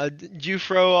me. My Jew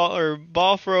fro or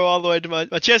ball fro all the way to my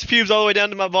chest pubes all the way down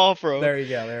to my ball fro. There you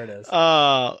go. There it is.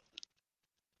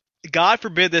 God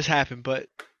forbid this happen, but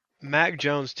Mac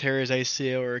Jones tear his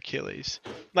ACL or Achilles.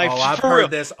 I've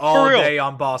heard this all day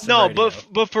on Boston Radio.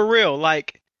 but for real,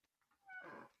 like,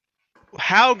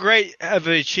 how great of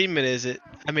an achievement is it?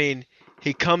 I mean,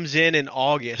 he comes in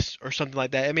August or something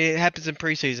like that. I mean, it happens in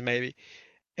preseason maybe,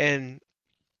 and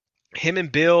him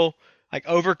and Bill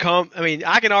overcome. I mean,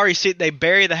 I can already see they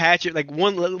bury the hatchet.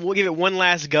 We'll give it one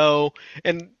last go,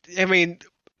 and I mean,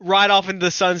 right off into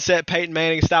the sunset, Peyton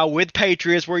Manning style with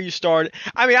Patriots where you started.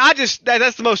 I mean,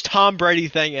 that's the most Tom Brady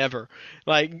thing ever.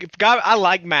 God, I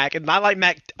like Mac, and I like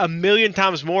Mac a million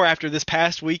times more after this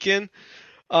past weekend.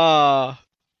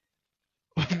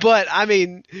 But I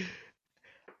mean,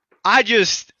 I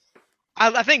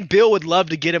think Bill would love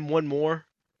to get him one more.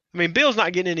 I mean, Bill's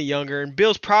not getting any younger, and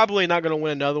Bill's probably not going to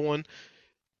win another one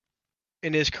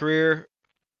in his career,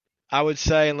 I would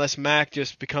say, unless Mac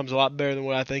just becomes a lot better than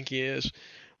what I think he is.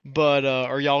 But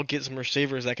or y'all get some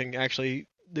receivers that can actually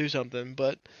do something.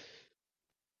 But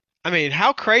I mean,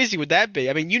 how crazy would that be?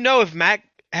 I mean, if Mac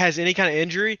has any kind of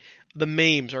injury, the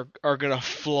memes are gonna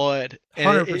flood.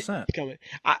 100%.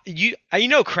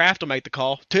 Kraft will make the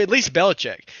call to at least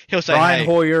Belichick. He'll say, Brian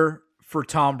Hoyer for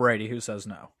Tom Brady. Who says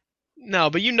no? No,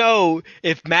 but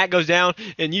if Matt goes down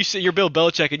and you see you're Bill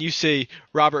Belichick and you see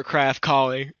Robert Kraft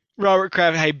calling,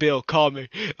 hey Bill, call me.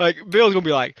 Bill's gonna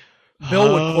be like,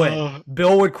 Bill would quit.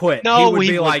 Bill would quit. No, he would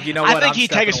be like, you know what? I think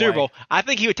he'd take a Super Bowl. I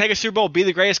think he would take a Super Bowl, be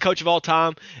the greatest coach of all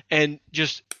time, and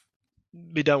just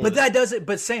be done with it. But that doesn't.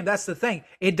 But Sam, that's the thing.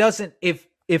 It doesn't.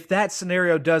 If that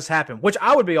scenario does happen, which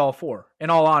I would be all for, in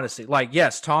all honesty.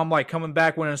 Yes, Tom coming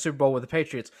back winning a Super Bowl with the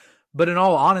Patriots. But in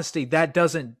all honesty, that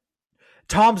doesn't.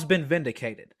 Tom's been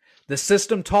vindicated. The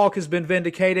system talk has been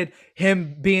vindicated.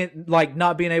 Him being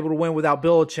not being able to win without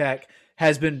Belichick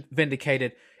has been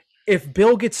vindicated. If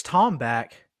Bill gets Tom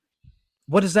back,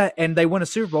 what does that? And they win a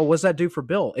Super Bowl. What does that do for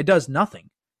Bill? It does nothing.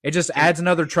 It just adds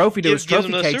another trophy to his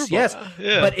trophy case. Yes,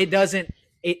 but it doesn't.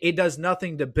 It does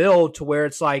nothing to Bill to where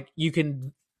it's you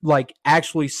can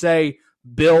actually say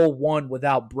Bill won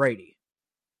without Brady.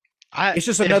 It's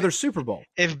just another Super Bowl.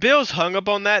 If Bill's hung up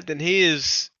on that, then he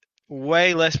is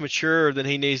way less mature than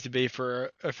he needs to be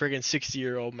for a friggin'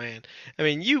 60-year-old man. I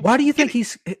mean, Why do you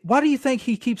think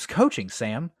he keeps coaching,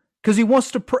 Sam? Because he wants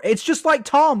to. It's just like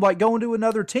Tom, going to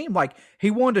another team.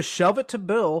 He wanted to shove it to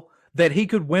Bill that he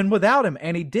could win without him,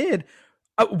 and he did.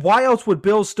 Why else would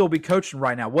Bill still be coaching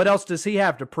right now? What else does he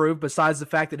have to prove besides the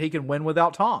fact that he can win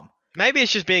without Tom? Maybe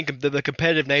it's just being the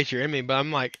competitive nature in me, but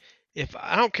I'm if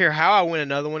I don't care how I win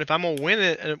another one, if I'm gonna win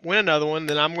another one,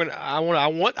 then I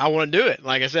want to do it.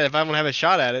 Like I said, if I'm gonna have a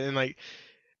shot at it, and I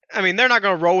mean, they're not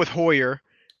gonna roll with Hoyer.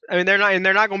 I mean, they're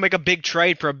not gonna make a big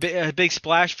trade for a big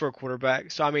splash for a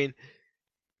quarterback. So I mean,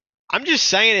 I'm just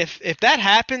saying if that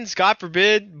happens, God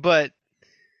forbid, but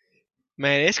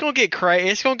man, it's gonna get crazy.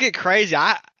 It's gonna get crazy.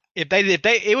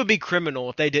 It would be criminal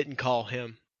if they didn't call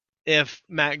him if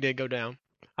Mac did go down.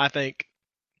 I think.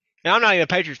 And I'm not even a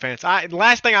Patriots fan. The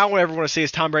last thing I ever want to see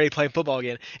is Tom Brady playing football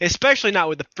again, especially not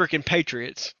with the freaking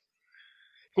Patriots.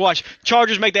 Watch,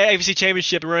 Chargers make the AFC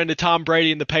Championship and run into Tom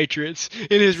Brady and the Patriots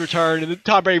in his return, and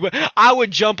Tom Brady. I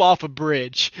would jump off a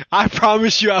bridge. I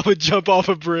promise you, I would jump off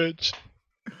a bridge.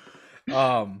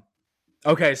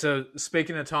 Okay, so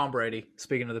speaking of Tom Brady,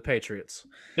 speaking of the Patriots.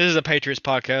 This is a Patriots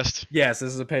podcast. Yes,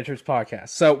 this is a Patriots podcast.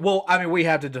 So, well, I mean, we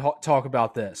have to talk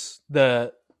about this.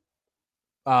 The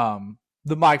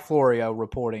Mike Florio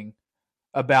reporting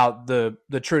about the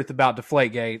truth about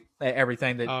Deflategate,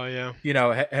 everything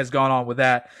that has gone on with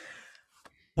that.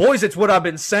 Boys, it's what I've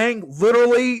been saying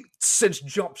literally since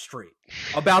Jump Street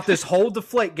about this whole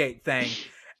Deflategate thing,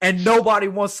 and nobody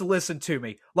wants to listen to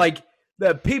me. Like,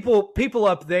 the people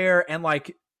up there and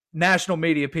like national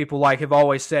media people like have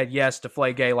always said yes,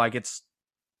 Deflategate, like it's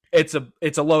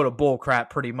a load of bull crap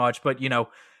pretty much. But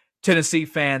Tennessee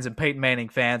fans and Peyton Manning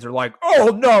fans are like,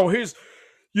 oh no, he's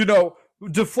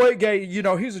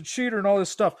Deflategate, he's a cheater and all this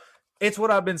stuff. It's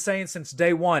what I've been saying since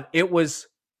day one. It was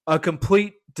a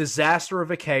complete disaster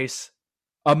of a case,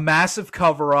 a massive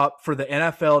cover up for the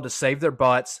NFL to save their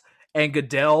butts, and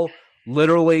Goodell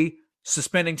literally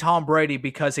suspending Tom Brady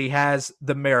because he has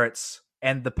the merits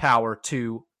and the power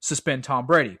to suspend Tom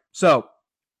Brady. So,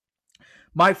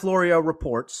 Mike Florio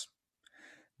reports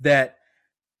that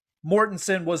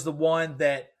Mortensen was the one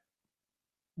that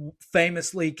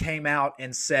famously came out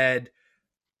and said,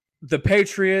 the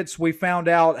Patriots, we found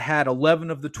out, had 11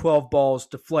 of the 12 balls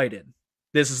deflated.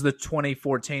 This is the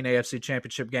 2014 AFC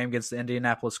Championship game against the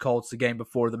Indianapolis Colts, the game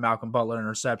before the Malcolm Butler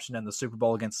interception and the Super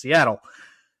Bowl against Seattle.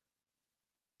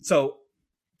 So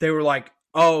they were like,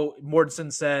 oh,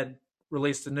 Mortensen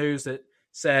released the news that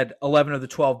said 11 of the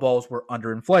 12 balls were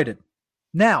underinflated.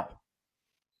 Now,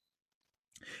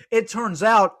 it turns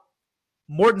out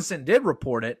Mortensen did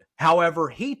report it. However,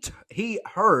 he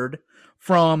heard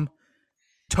from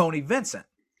Tony Vincent.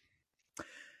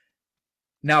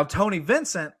 Now, Tony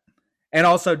Vincent and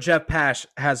also Jeff Pash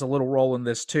has a little role in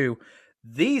this too.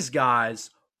 These guys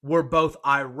were both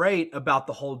irate about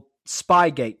the whole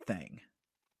Spygate thing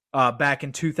back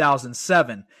in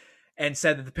 2007 and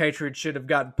said that the Patriots should have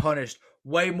gotten punished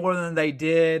way more than they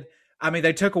did. I mean,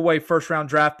 they took away first-round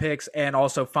draft picks and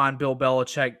also fined Bill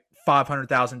Belichick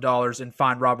 $500,000 and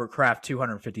fined Robert Kraft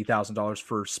 $250,000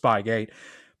 for Spygate.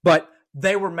 But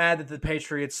they were mad that the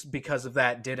Patriots, because of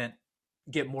that, didn't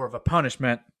get more of a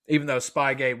punishment, even though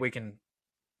Spygate, we can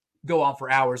go on for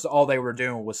hours. All they were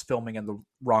doing was filming in the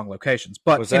wrong locations.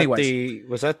 But was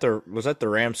that the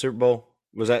Rams Super Bowl?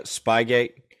 Was that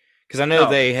Spygate? Because I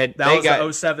know that was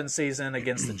the 07 season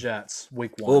against the Jets,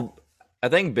 week 1. Well, I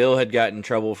think Bill had gotten in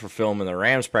trouble for filming the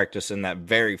Rams practice in that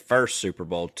very first Super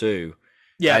Bowl too.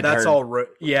 Yeah, that's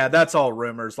all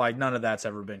rumors. Like, none of that's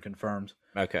ever been confirmed.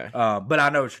 Okay. But I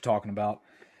know what you're talking about.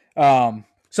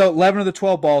 So 11 of the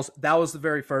 12 balls, that was the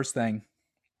very first thing.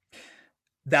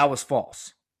 That was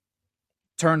false.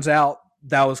 Turns out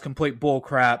that was complete bull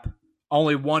crap.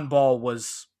 Only one ball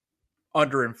was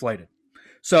underinflated.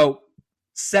 So,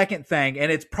 second thing,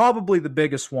 and it's probably the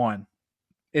biggest one,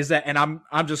 is that, and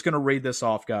I'm just going to read this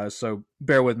off, guys, so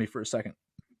bear with me for a second.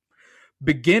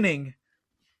 Beginning,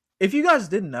 if you guys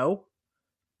didn't know,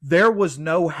 there was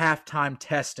no halftime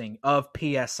testing of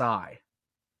PSI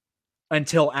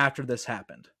until after this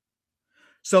happened.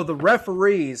 So the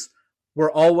referees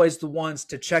were always the ones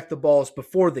to check the balls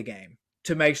before the game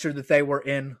to make sure that they were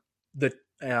in the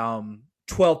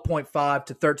 12.5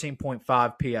 to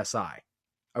 13.5 PSI.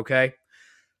 Okay?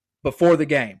 Before the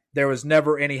game. There was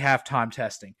never any halftime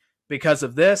testing. Because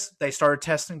of this, they started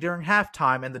testing during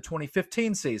halftime in the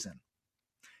 2015 season.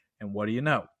 And what do you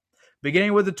know?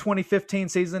 Beginning with the 2015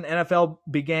 season, NFL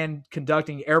began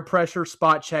conducting air pressure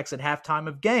spot checks at halftime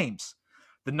of games.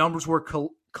 The numbers were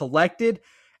collected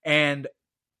and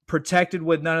protected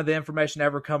with none of the information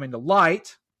ever coming to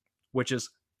light, which is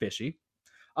fishy.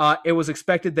 It was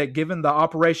expected that given the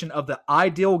operation of the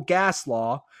ideal gas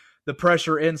law, the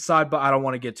pressure inside, but I don't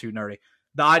want to get too nerdy.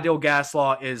 The ideal gas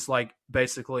law is like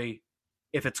basically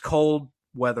if it's cold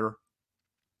weather,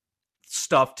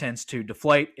 stuff tends to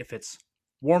deflate. If it's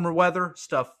warmer weather,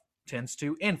 stuff tends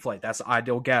to inflate. That's the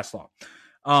ideal gas law.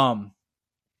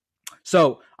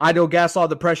 So, ideal gas law,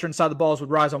 the pressure inside the balls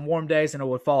would rise on warm days and it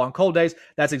would fall on cold days.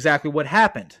 That's exactly what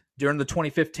happened during the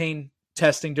 2015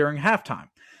 testing during halftime.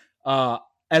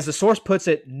 As the source puts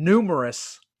it,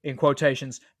 numerous, in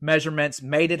quotations, measurements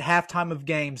made at halftime of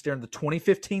games during the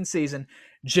 2015 season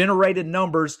generated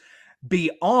numbers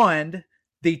beyond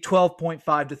the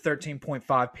 12.5 to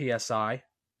 13.5 PSI,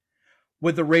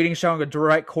 with the reading showing a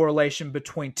direct correlation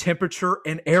between temperature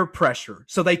and air pressure.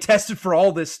 So they tested for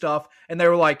all this stuff, and they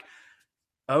were like,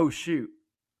 oh, shoot,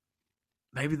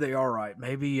 maybe they are right.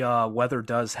 Maybe weather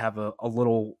does have a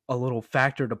little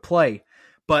factor to play.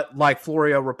 But like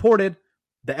Florio reported,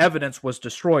 the evidence was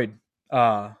destroyed,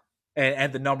 and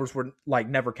the numbers were like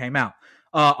never came out.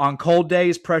 On cold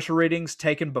days, pressure readings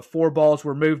taken before balls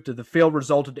were moved to the field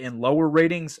resulted in lower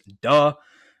readings. Duh.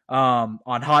 On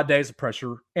hot days, the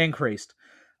pressure increased.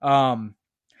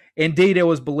 Indeed, it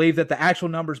was believed that the actual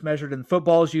numbers measured in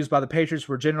footballs used by the Patriots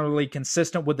were generally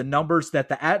consistent with the numbers that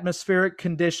the atmospheric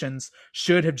conditions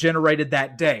should have generated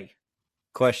that day.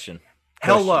 Question.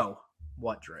 Hello.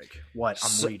 What, Drake? What?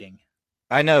 I'm reading.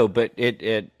 I know, but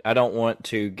I don't want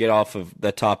to get off of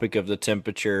the topic of the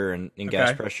temperature and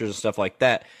gas pressures and stuff like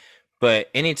that. But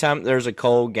anytime there's a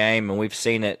cold game, and we've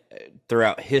seen it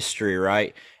throughout history,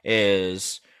 right,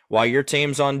 is while your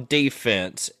team's on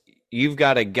defense, you've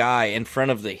got a guy in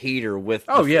front of the heater with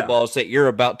the footballs that you're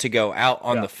about to go out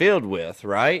on the field with,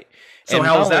 right? So and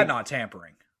how is that not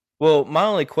tampering? Well, my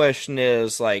only question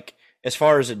is, like, as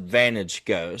far as advantage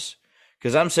goes,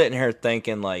 because I'm sitting here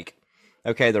thinking, like,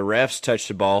 okay, the refs touch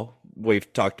the ball.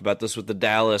 We've talked about this with the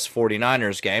Dallas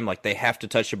 49ers game. Like, they have to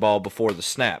touch the ball before the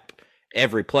snap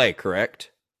every play, correct?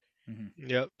 Mm-hmm.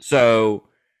 Yep. So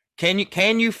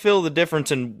can you feel the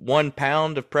difference in 1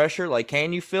 pound of pressure? Like,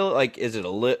 can you feel it? Like, is it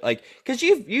like, because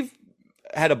you've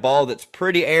had a ball that's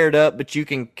pretty aired up, but you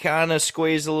can kind of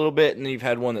squeeze a little bit, and then you've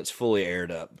had one that's fully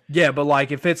aired up. Yeah, but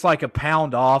like if it's like a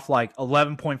pound off, like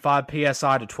 11.5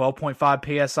 psi to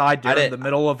 12.5 psi during the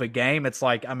middle of a game, it's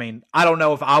like, I mean, I don't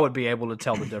know if I would be able to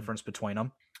tell the difference between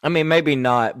them. I mean, maybe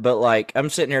not, but like I'm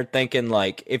sitting here thinking,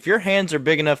 like, if your hands are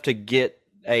big enough to get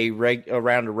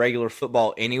around a regular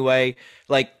football anyway,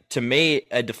 like, to me,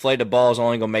 a deflated ball is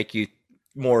only going to make you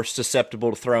more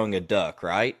susceptible to throwing a duck,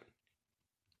 right?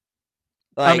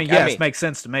 Like, yes, makes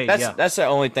sense to me. That's the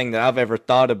only thing that I've ever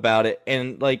thought about it.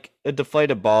 And like a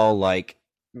deflated ball, like,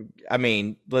 I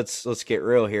mean, let's get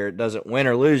real here. It doesn't win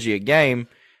or lose you a game.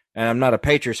 And I'm not a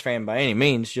Patriots fan by any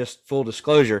means, just full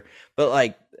disclosure. But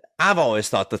like, I've always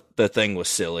thought the thing was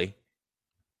silly,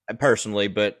 personally.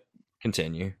 But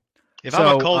continue. If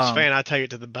I'm a Colts fan, I take it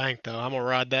to the bank, though. I'm gonna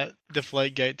ride that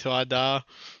deflate gate till I die.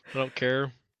 I don't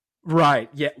care. Right?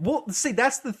 Yeah. Well, see,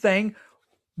 that's the thing.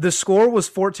 The score was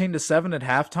 14-7 at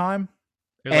halftime,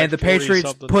 and the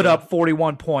Patriots put up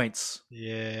 41 points.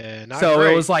 Yeah, not so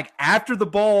great. It was like after the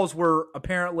balls were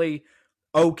apparently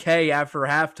okay after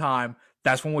halftime,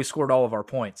 that's when we scored all of our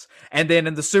points. And then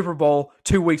in the Super Bowl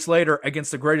 2 weeks later,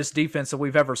 against the greatest defense that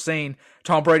we've ever seen,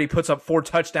 Tom Brady puts up 4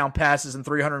 touchdown passes and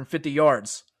 350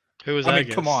 yards. Who was that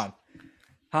against? Come on.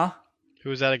 Huh? Who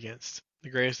was that against?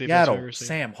 The greatest defense I've ever seen.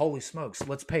 Sam, holy smokes,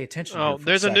 let's pay attention. Oh,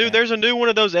 there's a new one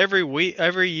of those every week.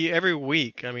 I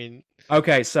mean,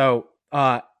 okay, so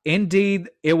indeed,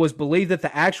 it was believed that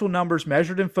the actual numbers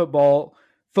measured in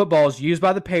footballs used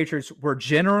by the Patriots were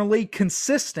generally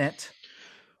consistent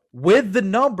with the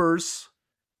numbers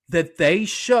that they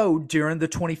showed during the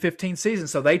 2015 season.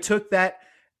 So they took that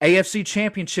AFC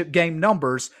Championship game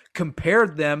numbers,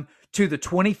 compared them to the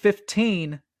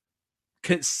 2015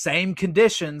 same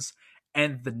conditions,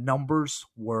 and the numbers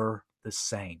were the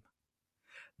same.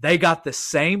 They got the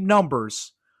same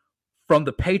numbers from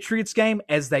the Patriots game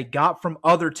as they got from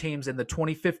other teams in the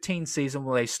 2015 season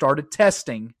when they started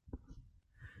testing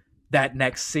that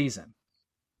next season.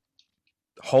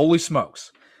 Holy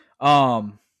smokes.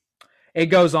 It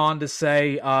goes on to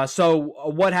say, so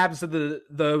what happens to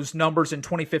those numbers in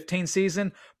 2015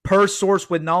 season? Per source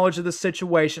with knowledge of the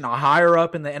situation, a higher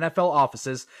up in the NFL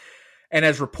offices, and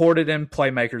as reported in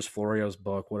Playmakers Florio's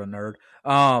book, what a nerd,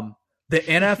 the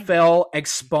NFL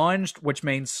expunged, which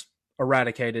means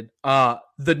eradicated,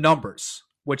 the numbers,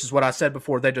 which is what I said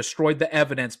before. They destroyed the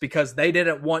evidence because they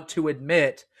didn't want to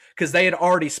admit, because they had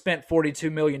already spent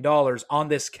 $42 million on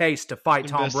this case to fight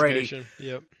Tom Brady.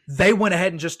 Yep. They went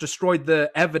ahead and just destroyed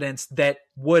the evidence that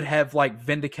would have like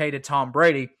vindicated Tom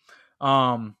Brady.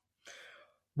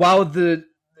 While the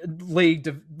league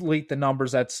delete the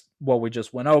numbers, that's what we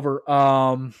just went over.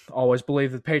 Always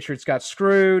believe the Patriots got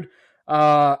screwed.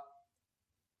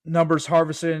 Numbers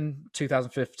harvested in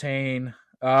 2015.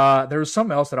 There was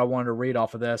something else that I wanted to read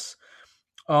off of this.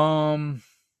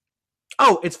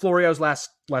 It's Florio's last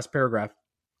paragraph.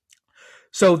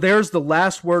 So there's the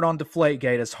last word on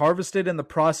Deflategate. It's harvested in the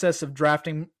process of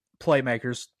drafting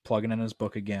Playmakers, plugging in his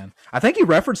book again. I think he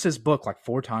referenced his book like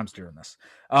 4 times during this.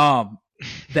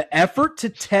 The effort to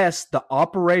test the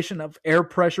operation of air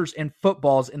pressures in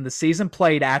footballs in the season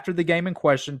played after the game in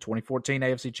question, 2014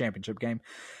 AFC Championship game,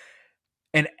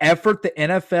 an effort the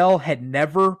NFL had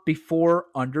never before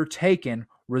undertaken,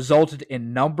 resulted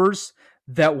in numbers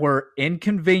that were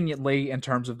inconveniently, in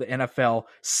terms of the NFL,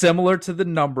 similar to the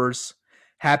numbers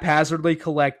haphazardly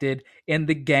collected in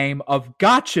the game of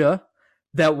gotcha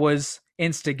that was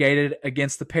instigated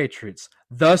against the Patriots.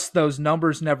 Thus, those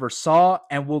numbers never saw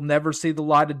and will never see the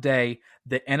light of day.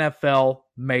 The NFL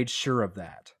made sure of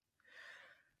that.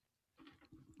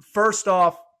 First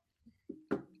off,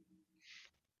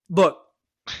 look,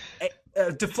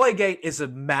 Deflategate is a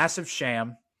massive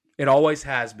sham. It always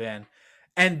has been.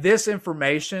 And this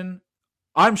information,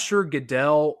 I'm sure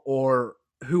Goodell or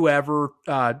whoever,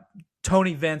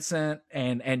 Tony Vincent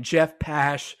and Jeff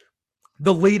Pash,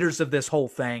 the leaders of this whole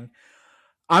thing,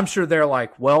 I'm sure they're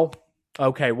like, well,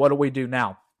 okay, what do we do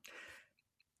now?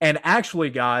 And actually,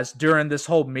 guys, during this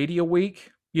whole media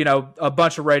week, you know, a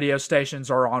bunch of radio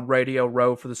stations are on Radio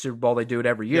Row for the Super Bowl. They do it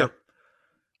every year.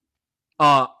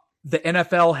 Yeah. The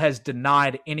NFL has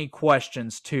denied any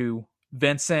questions to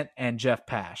Vincent and Jeff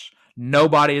Pash.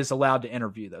 Nobody is allowed to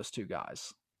interview those two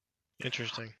guys.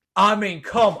 Interesting. I mean,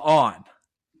 come on.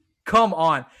 Come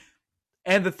on.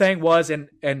 And the thing was,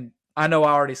 and I know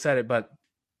I already said it, but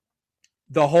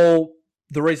the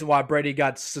reason why Brady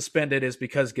got suspended is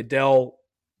because Goodell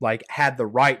had the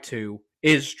right to,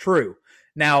 is true.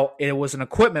 Now, it was an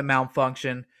equipment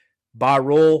malfunction. By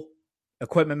rule,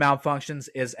 equipment malfunctions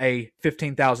is a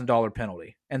 $15,000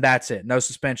 penalty, and that's it. No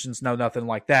suspensions, no nothing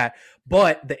like that.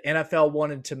 But the NFL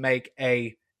wanted to make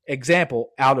a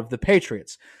example out of the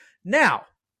Patriots. Now,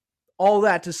 all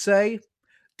that to say,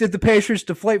 did the Patriots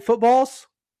deflate footballs?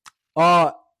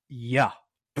 Yeah,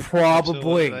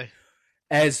 probably. Absolutely.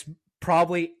 As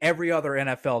probably every other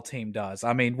NFL team does.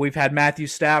 I mean, we've had Matthew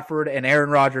Stafford and Aaron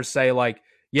Rodgers say,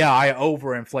 yeah, I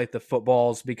overinflate the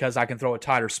footballs because I can throw a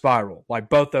tighter spiral.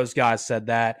 Both those guys said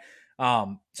that.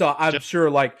 So I'm sure,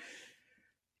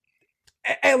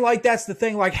 and that's the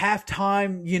thing,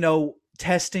 halftime,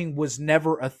 testing was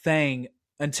never a thing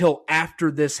until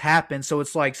after this happened. So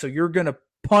it's so you're going to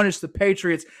punish the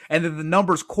Patriots, and then the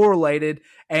numbers correlated,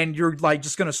 and you're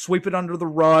just going to sweep it under the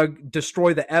rug,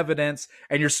 destroy the evidence,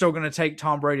 and you're still going to take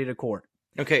Tom Brady to court.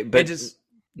 Okay, but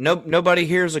nobody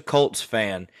here is a Colts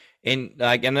fan. And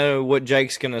I know what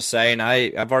Jake's going to say, and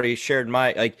I've already shared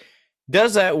my,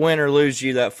 does that win or lose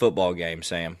you that football game,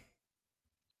 Sam?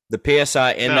 The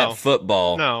PSI in that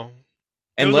football. No.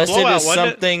 Unless it was a blowout, it is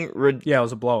something. Yeah, it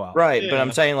was a blowout. Right, Yeah. but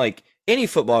I'm saying, any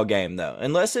football game, though,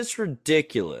 unless it's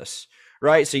ridiculous,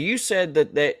 right? So you said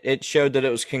that it showed that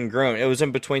it was congruent. It was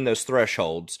in between those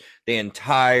thresholds the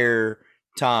entire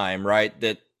time, right?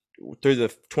 That through the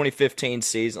 2015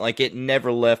 season, it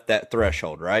never left that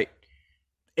threshold, right?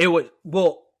 It was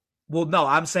well. No,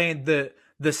 I'm saying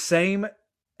the same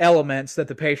elements that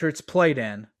the Patriots played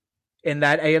in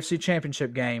that AFC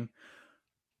Championship game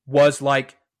was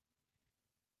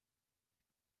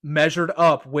measured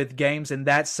up with games in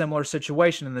that similar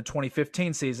situation in the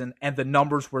 2015 season, and the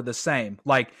numbers were the same.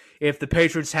 If the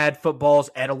Patriots had footballs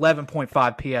at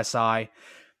 11.5 psi,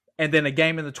 and then a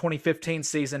game in the 2015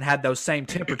 season had those same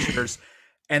temperatures,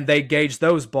 and they gauged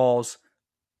those balls.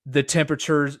 The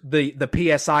temperatures,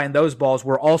 the PSI in those balls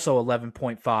were also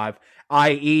 11.5,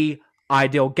 i.e.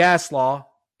 ideal gas law.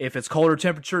 If it's colder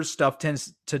temperatures, stuff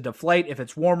tends to deflate. If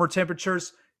it's warmer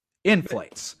temperatures,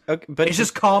 inflates. Okay, but it's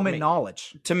just common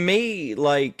knowledge. To me,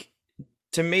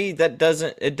 that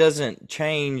doesn't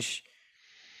change.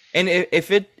 And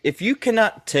if you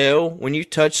cannot tell when you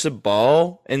touch the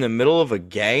ball in the middle of a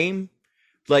game,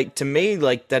 to me,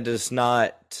 that is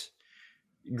not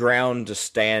ground to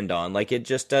stand on. It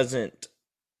just doesn't.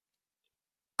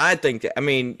 I think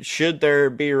that, should there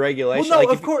be regulation? Well,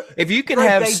 no, of course. If you can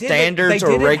have standards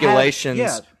or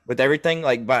regulations with everything,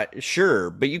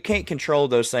 sure, but you can't control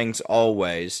those things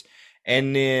always.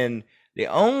 And then the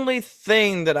only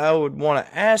thing that I would want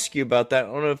to ask you about that, I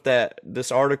don't know if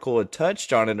this article had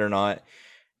touched on it or not,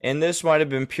 and this might have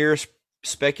been pure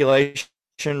speculation,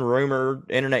 rumor,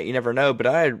 internet, you never know, but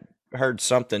I had heard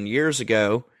something years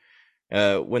ago.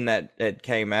 When that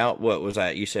came out, what was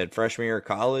that? You said freshman year of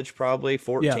college, probably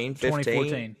 14, 15?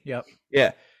 2014, yep.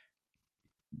 Yeah.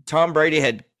 Tom Brady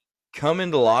had come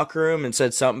into the locker room and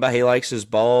said something about he likes his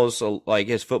balls,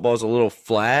 his football's a little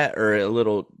flat or a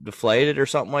little deflated or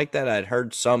something like that. I'd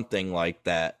heard something like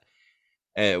that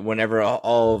whenever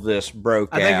all of this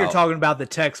broke out. I think you're talking about the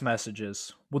text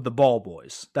messages with the ball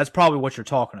boys. That's probably what you're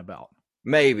talking about.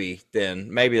 Maybe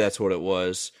that's what it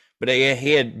was. But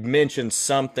he had mentioned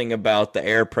something about the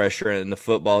air pressure in the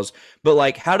footballs.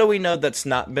 But, how do we know that's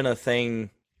not been a thing?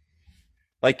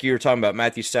 You were talking about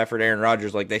Matthew Stafford, Aaron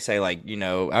Rodgers, they say,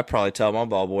 I'd probably tell my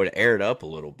ball boy to air it up a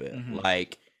little bit. Mm-hmm. I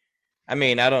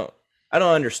don't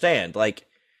understand.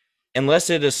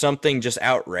 Unless it is something just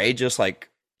outrageous,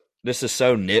 this is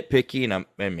so nitpicky, and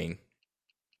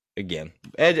again,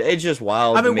 it's just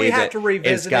wild. We have to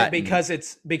revisit it because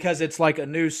it's a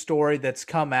news story that's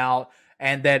come out.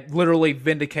 and that literally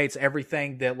vindicates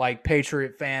everything that like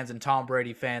Patriot fans and Tom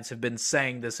Brady fans have been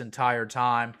saying this entire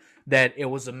time, that it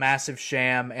was a massive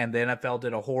sham and the NFL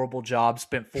did a horrible job,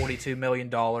 spent $42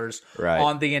 million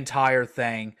on the entire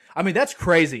thing. I mean, that's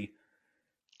crazy.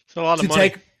 It's a lot of money.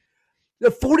 Take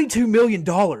 $42 million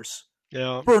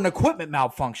Yeah. for an equipment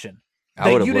malfunction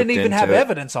that you didn't even have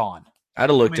evidence on. I'd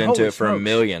have looked into it for $1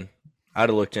 million. I'd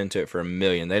have looked into it for $1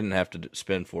 million. They didn't have to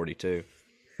spend 42.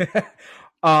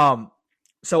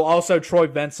 So also Troy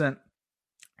Vincent,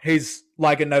 he's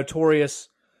like a notorious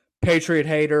Patriot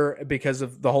hater because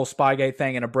of the whole Spygate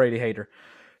thing and a Brady hater.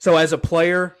 So as a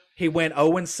player, he went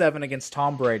 0-7 against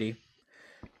Tom Brady.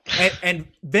 And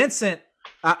Vincent,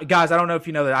 guys, I don't know if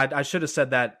you know that. I should have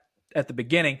said that at the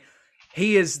beginning.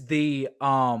 He is the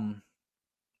I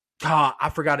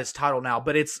forgot his title now,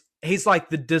 but he's like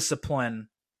the discipline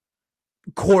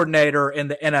coordinator in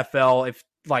the NFL. If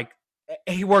like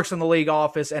he works in the league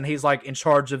office and he's like in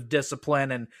charge of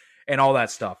discipline and all that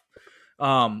stuff.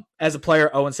 As a player,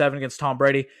 0-7 against Tom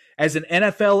Brady. As an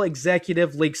NFL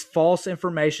executive, leaks false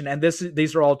information, and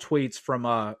these are all tweets from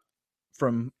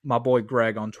my boy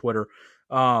Greg on Twitter.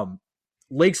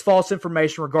 Leaks false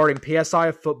information regarding PSI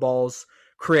of footballs,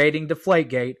 creating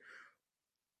Deflategate.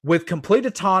 With complete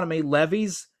autonomy,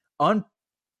 levies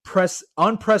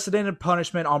unprecedented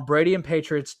punishment on Brady and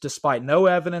Patriots despite no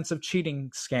evidence of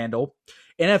cheating scandal.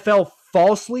 NFL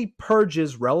falsely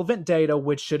purges relevant data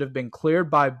which should have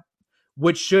cleared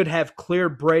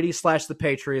Brady / the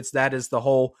Patriots. That is the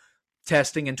whole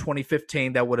testing in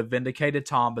 2015 that would have vindicated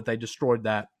Tom, but they destroyed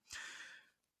that.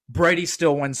 Brady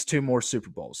still wins 2 more Super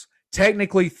Bowls.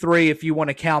 Technically 3 if you want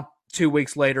to count 2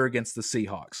 weeks later against the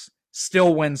Seahawks.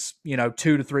 Still wins, 2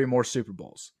 to 3 more Super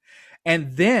Bowls.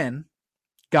 And then,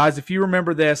 guys, if you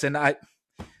remember this, and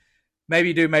maybe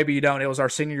you do, maybe you don't, it was our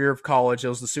senior year of college. It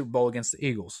was the Super Bowl against the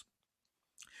Eagles.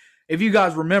 If you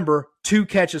guys remember, 2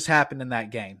 catches happened in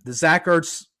that game. The Zach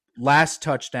Ertz last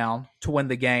touchdown to win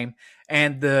the game,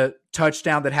 and the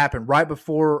touchdown that happened right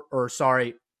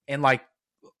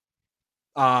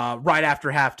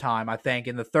after halftime, I think,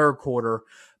 in the third quarter,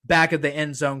 back of the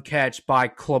end zone catch by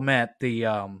Clement, the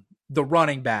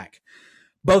running back,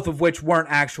 both of which weren't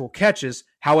actual catches.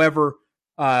 However,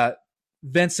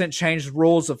 Vincent changed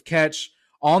rules of catch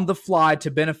on the fly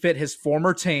to benefit his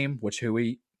former team,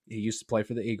 he used to play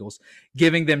for the Eagles,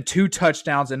 giving them 2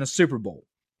 touchdowns in a Super Bowl.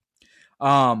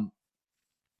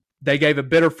 They gave a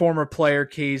bitter former player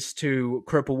keys to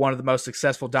cripple one of the most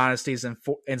successful dynasties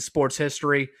in sports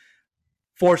history.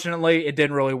 Fortunately, it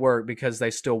didn't really work because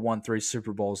they still won 3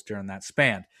 Super Bowls during that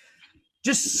span.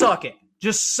 Just suck it.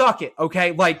 Just suck it,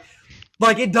 okay? Like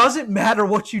it doesn't matter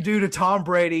what you do to Tom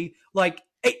Brady. Like,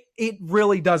 it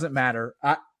really doesn't matter.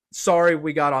 Sorry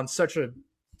we got on such a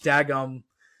daggum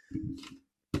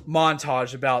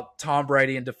montage about Tom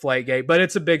Brady and Deflategate, but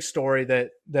it's a big story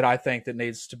that I think that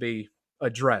needs to be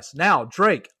addressed. Now,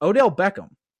 Drake, Odell Beckham,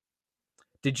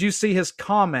 did you see his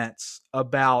comments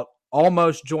about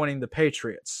almost joining the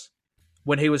Patriots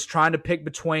when he was trying to pick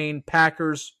between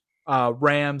Packers,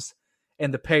 Rams,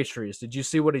 and the Patriots? Did you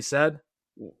see what he said?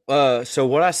 So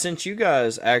what I sent you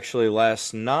guys actually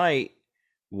last night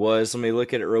was, let me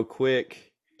look at it real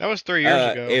quick. That was 3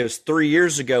 years ago. It was 3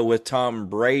 years ago with Tom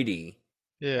Brady.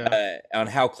 Yeah. On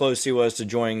how close he was to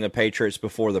joining the Patriots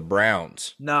before the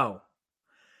Browns. No.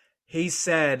 He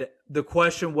said the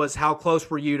question was, how close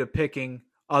were you to picking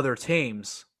other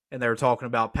teams? And they were talking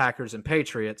about Packers and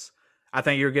Patriots. I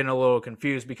think you're getting a little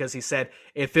confused because he said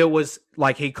if it was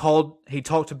like he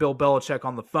talked to Bill Belichick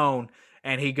on the phone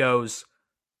and he goes,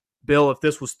 Bill, if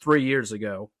this was 3 years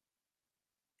ago,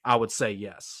 I would say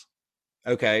yes.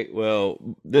 Okay, well,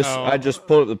 I just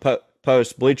pulled up the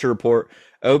post Bleacher Report.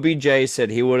 OBJ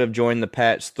said he would have joined the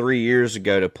Pats 3 years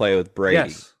ago to play with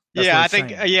Brady. Yes. I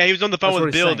think he was on the phone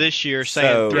with Bill this year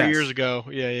saying 3 years ago.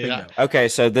 Yeah. Okay,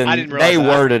 so then they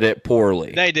worded it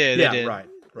poorly. They did. Right.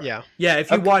 Yeah. Yeah,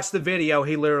 if you watch the video,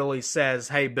 he literally says,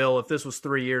 hey, Bill, if this was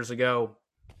 3 years ago,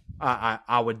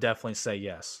 I would definitely say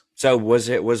yes. So was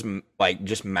like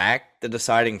just Mac the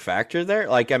deciding factor there?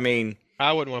 Like, I mean,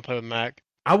 I wouldn't want to play with Mac.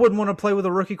 I wouldn't want to play with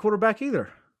a rookie quarterback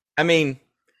either. I mean,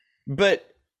 but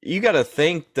you got to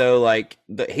think though, like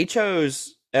he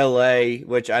chose LA,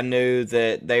 which I knew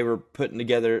that they were putting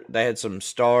together. They had some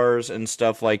stars and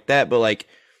stuff like that, but like,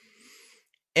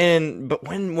 but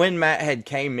when Matt had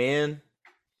came in,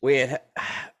 we had.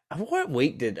 What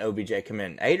week did OBJ come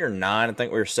in? 8 or 9? I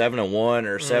think we were 7-1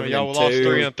 or 7-2. Y'all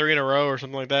lost three in a row or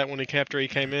something like that after he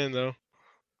came in, though.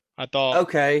 I thought.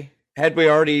 Okay. Had we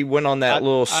already went on that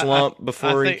little slump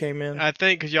before he came in? I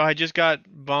think because y'all had just got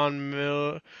Von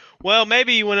Miller. Well,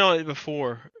 maybe you went on it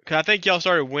before. Because I think y'all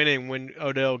started winning when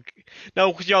Odell.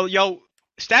 No, because y'all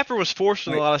Stafford was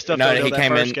forcing a lot of stuff. No, to Odell he that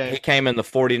came first in. game. He came in the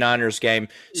 49ers game.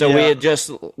 So Yeah. we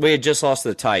had just lost to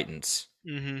the Titans,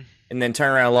 and then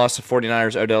turned around and lost to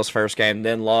 49ers. Odell's first game,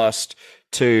 then lost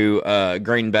to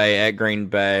Green Bay at Green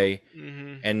Bay,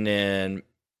 and then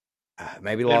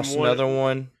maybe lost another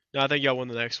one. No, I think y'all won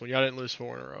the next one. Y'all didn't lose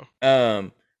 4 in a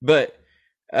row. But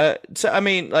so I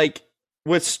mean, like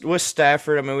with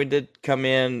Stafford, I mean, we did come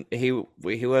in. He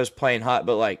was playing hot,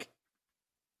 but like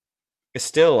it's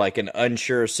still like an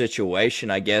unsure situation,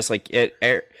 I guess. Like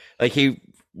he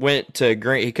went to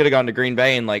Green. He could have gone to Green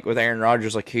Bay, and like with Aaron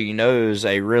Rodgers, like he knows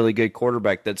a really good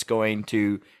quarterback that's going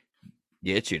to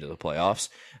get you to the playoffs.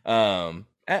 I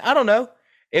don't know.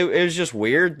 It was just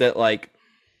weird that like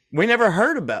we never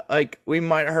heard about, like we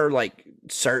might have heard like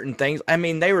certain things. I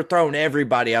mean, they were throwing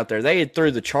everybody out there. They had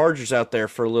threw the Chargers out there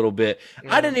for a little bit.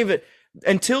 Yeah. I didn't even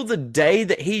until the day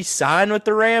that he signed with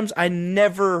the Rams. I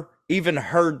never even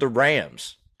heard the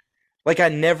Rams. Like I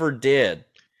never did.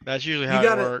 That's usually how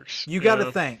it works. You got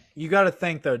to think. You got to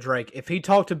think though, Drake. If he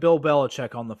talked to Bill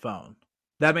Belichick on the phone,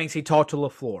 that means he talked to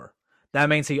LaFleur. That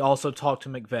means he also talked to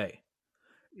McVay.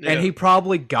 Yeah. And he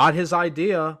probably got his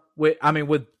idea with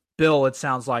Bill, it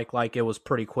sounds like it was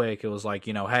pretty quick. It was like,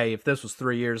 hey, if this was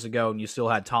 3 years ago and you still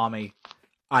had Tommy,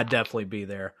 I'd definitely be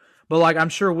there. But like, I'm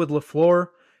sure with LaFleur,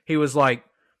 he was like,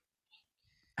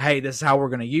 hey, this is how we're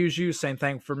going to use you. Same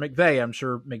thing for McVay. I'm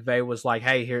sure McVay was like,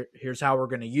 hey, here's how we're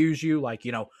going to use you. Like,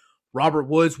 Robert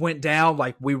Woods went down.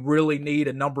 Like, we really need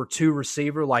a number 2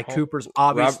 receiver. Like, Cooper's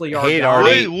obviously our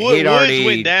guy. Woods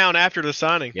went down after the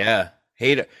signing. Yeah.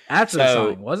 After the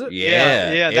signing, was it?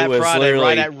 Yeah, that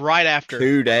Friday, right after.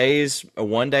 2 days,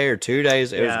 1 day or 2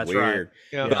 days. It was weird. Right.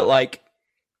 Yeah. But like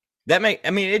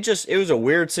it was a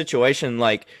weird situation.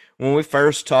 Like when we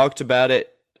first talked about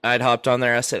it, I'd hopped on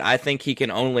there. I said, I think he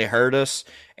can only hurt us.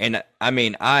 And I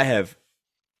mean, I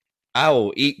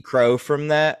will eat crow from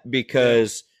that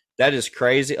because that is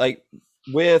crazy. Like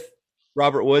with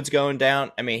Robert Woods going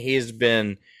down, I mean, he's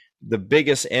been the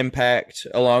biggest impact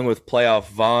along with playoff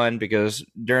Von, because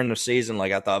during the season,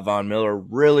 like I thought Von Miller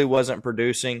really wasn't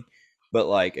producing, but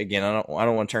like, again, I don't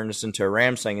want to turn this into a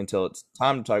Rams thing until it's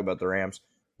time to talk about the Rams,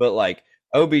 but like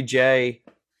OBJ,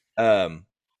 man,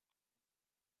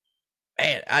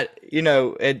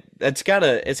 it's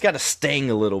gotta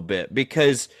sting a little bit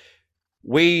because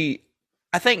I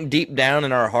think deep down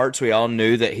in our hearts, we all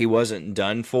knew that he wasn't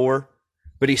done for,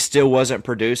 but he still wasn't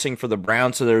producing for the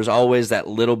Browns, so there's always that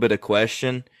little bit of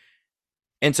question.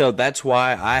 And so that's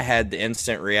why I had the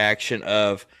instant reaction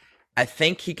of, I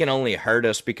think he can only hurt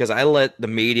us, because I let the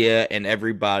media and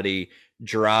everybody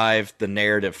drive the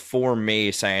narrative for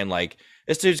me, saying, like,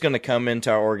 this dude's going to come into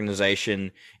our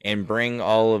organization and bring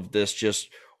all of this just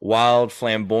wild,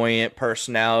 flamboyant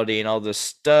personality and all this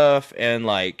stuff, and,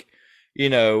 like,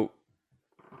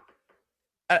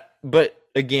 but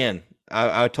again,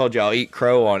 I told you I'll eat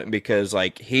crow on it because,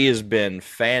 like, he has been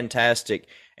fantastic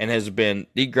and has been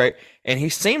the great, and he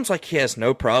seems like he has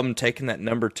no problem taking that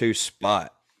number 2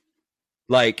 spot.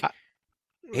 Like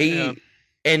he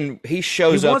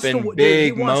shows up in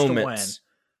big moments.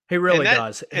 He really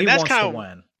does. He wants to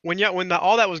win. When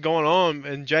all that was going on,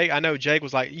 and I know Jake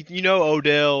was like,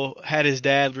 Odell had his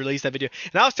dad release that video,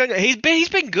 and I was telling you, he's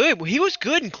been good. He was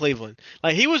good in Cleveland.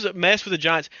 Like, he was a mess with the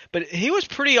Giants, but he was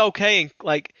pretty okay in,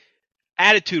 like,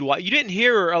 attitude-wise. You didn't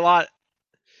hear a lot.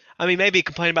 I mean, maybe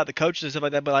complaining about the coaches and stuff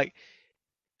like that, but like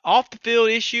off the field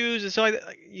issues and stuff like that,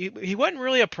 like, he wasn't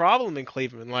really a problem in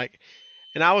Cleveland. Like,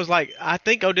 and I was like, I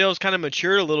think Odell's kind of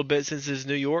matured a little bit since his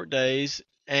New York days,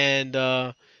 and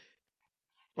like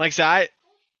I said,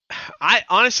 I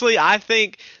honestly, I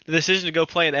think the decision to go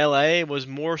play in LA was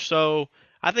more so,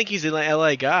 I think he's an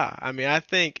LA guy. I mean, I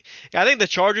think the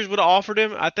Chargers would have offered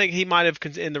him. I think he might have,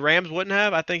 and the Rams wouldn't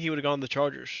have. I think he would have gone to the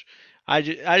Chargers. I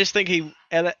just think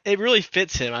it really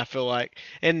fits him, I feel like.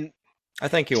 And I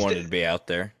think he wanted to be out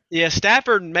there. Yeah,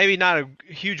 Stafford, maybe not a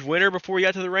huge winner before he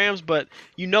got to the Rams, but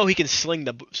he can sling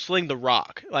the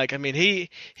rock. Like, I mean, he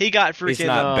got freaking. He's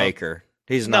not Baker.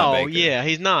 He's not Baker. Yeah,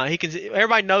 he's not. He can.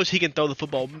 Everybody knows he can throw the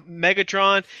football.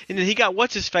 Megatron, and then he got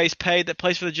what's his face paid that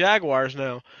plays for the Jaguars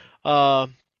now. I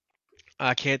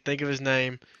can't think of his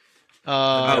name.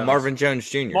 Marvin Jones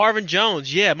Jr. Marvin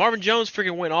Jones, yeah, Marvin Jones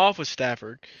freaking went off with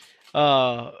Stafford.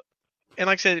 And like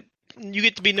I said, you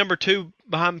get to be number 2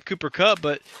 behind Cooper Kupp,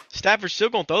 but Stafford's still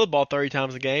gonna throw the ball 30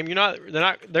 times a game.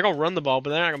 They're gonna run the ball, but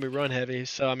they're not gonna be run heavy.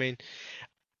 So I mean,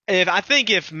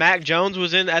 if Mac Jones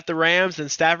was in at the Rams and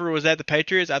Stafford was at the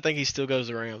Patriots, I think he still goes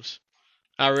to the Rams.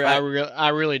 I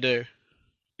really do.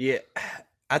 Yeah,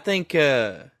 I think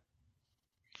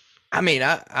I mean,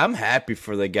 I'm happy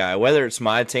for the guy, whether it's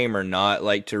my team or not.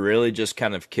 Like to really just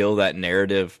kind of kill that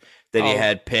narrative that he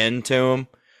had pinned to him.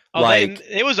 Oh, Like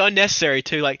it was unnecessary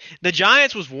too. Like the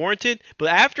Giants was warranted, but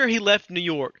after he left New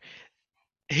York,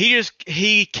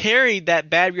 he carried that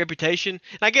bad reputation.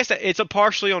 And I guess that it's a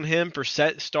partially on him for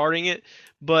starting it,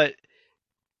 but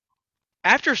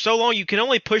after so long, you can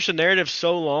only push the narrative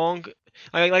so long.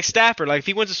 Like Stafford, like if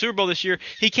he wins the Super Bowl this year,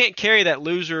 he can't carry that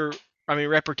loser. I mean,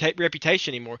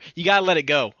 reputation anymore. You gotta let it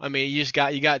go. I mean, you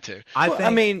got to.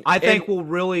 I think we'll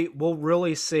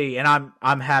really see, and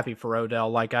I'm happy for Odell.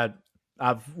 Like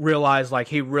I've realized like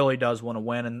he really does want to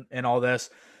win and all this.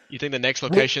 You think the next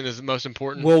location is the most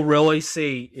important? We'll really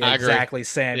see exactly,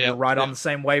 Sam. Yep, you're right on the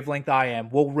same wavelength I am.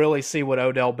 We'll really see what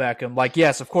Odell Beckham like.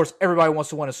 Yes, of course, everybody wants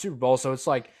to win a Super Bowl, so it's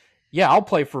like, yeah, I'll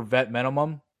play for vet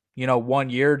minimum. 1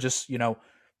 year, just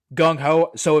gung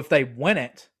ho. So if they win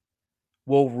it,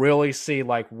 we'll really see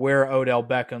like where Odell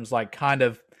Beckham's like kind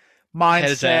of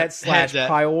mindset /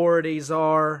 priorities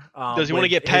are. Does he want to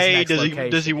get paid?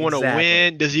 Does he want to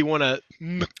win? Does he want to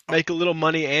make a little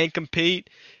money and compete?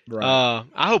 Right.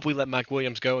 I hope we let Mike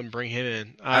Williams go and bring him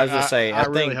in. I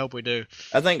really hope we do.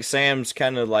 I think Sam's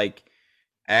kind of like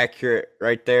accurate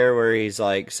right there, where he's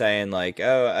like saying like,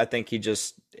 oh, I think he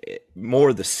just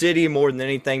more the city more than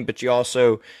anything, but you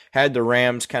also had the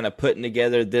Rams kind of putting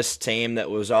together this team that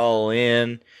was all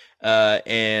in.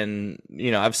 And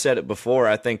I've said it before.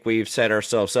 I think we've set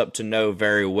ourselves up to know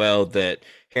very well that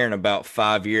here in about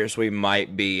 5 years we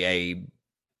might be a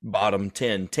bottom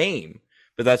 10 team.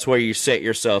 But that's where you set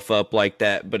yourself up like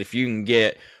that. But if you can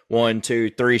get 1,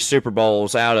 2, 3 Super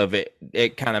Bowls out of it,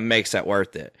 it kind of makes that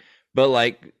worth it. But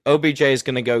like OBJ is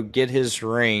going to go get his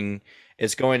ring.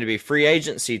 It's going to be free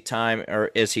agency time. Or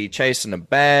is he chasing a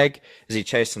bag? Is he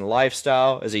chasing a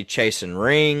lifestyle? Is he chasing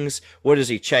rings? What is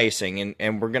he chasing?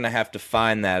 And we're going to have to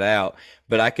find that out.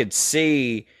 But I could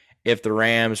see if the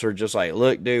Rams were just like,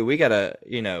 look, dude, we got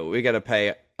to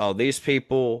pay all these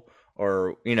people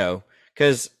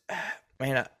because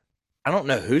man, I don't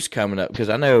know who's coming up because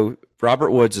I know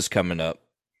Robert Woods is coming up.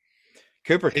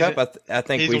 Cooper Kupp, I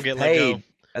think we've paid.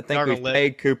 I think we've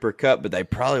paid Cooper Kupp, but they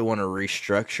probably want to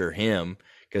restructure him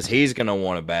because he's going to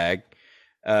want a bag.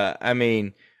 I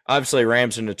mean, obviously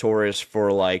Rams are notorious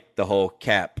for like the whole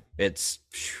cap. It's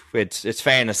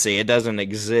fantasy. It doesn't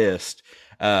exist.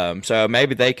 So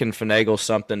maybe they can finagle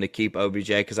something to keep OBJ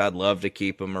because I'd love to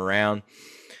keep him around.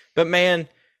 But man.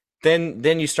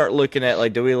 Then you start looking at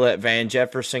like, do we let Van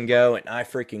Jefferson go? And I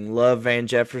freaking love Van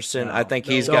Jefferson. No, I think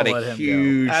he's got a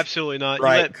huge, absolutely not.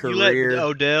 Career. You let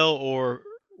Odell or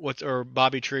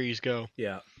Bobby Trees go.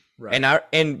 Yeah, right.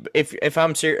 And if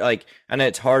I'm serious, like I know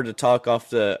it's hard to talk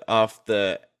off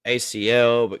the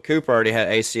ACL, but Cooper already had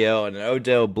ACL, and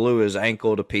Odell blew his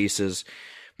ankle to pieces.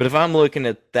 But if I'm looking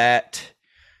at that,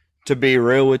 to be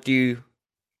real with you,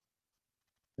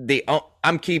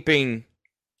 I'm keeping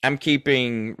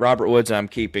Robert Woods and I'm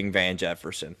keeping Van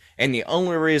Jefferson. And the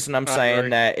only reason I'm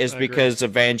saying that is because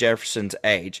of Van Jefferson's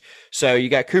age. So you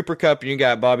got Cooper Kupp and you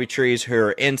got Bobby Trees who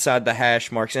are inside the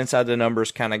hash marks, inside the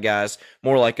numbers kind of guys,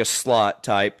 more like a slot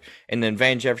type. And then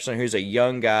Van Jefferson, who's a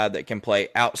young guy that can play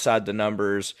outside the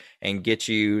numbers and get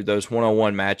you those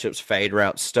one-on-one matchups, fade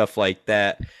routes, stuff like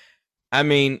that. I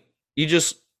mean, you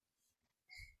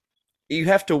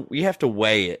have to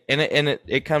weigh it. And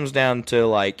it comes down to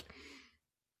like,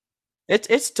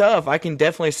 It's tough. I can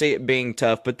definitely see it being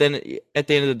tough, but then at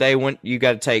the end of the day, when you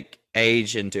got to take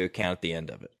age into account at the end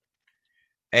of it,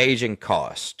 age and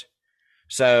cost.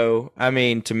 So, I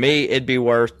mean, to me, it'd be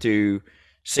worth to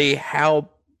see how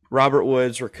Robert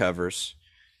Woods recovers,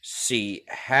 see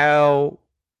how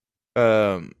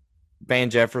Van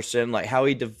Jefferson, like how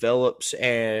he develops,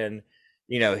 and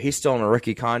he's still on a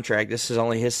rookie contract. This is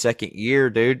only his second year,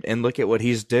 dude, and look at what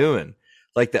he's doing.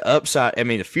 Like the upside, I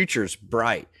mean, the future's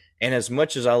bright. And as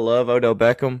much as I love Odell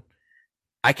Beckham,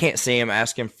 I can't see him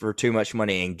asking for too much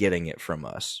money and getting it from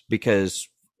us because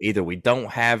either we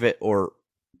don't have it or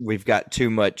we've got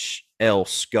too much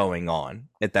else going on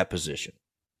at that position.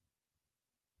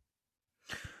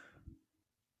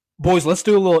 Boys, let's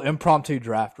do a little impromptu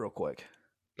draft real quick.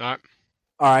 All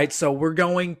right, so we're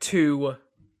going to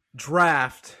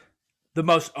draft the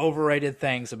most overrated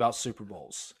things about Super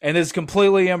Bowls. And it's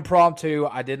completely impromptu.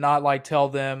 I did not tell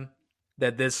them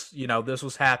that this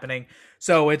was happening.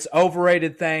 So it's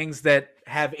overrated things that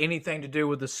have anything to do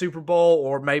with the Super Bowl,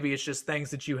 or maybe it's just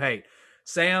things that you hate.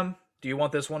 Sam, do you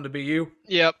want this one to be you?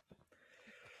 Yep.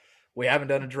 We haven't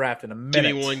done a draft in a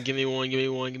minute. Give me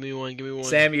one.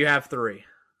 Sam, you have 3.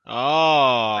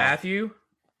 Oh. Matthew,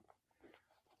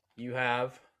 you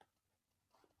have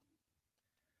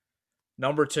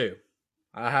number 2.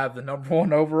 I have the number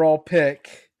 1 overall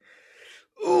pick.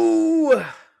 Ooh,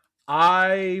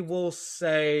 I will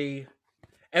say,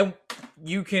 and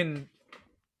you can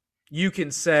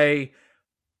say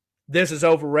this is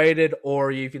overrated,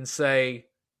 or you can say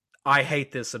I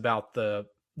hate this about the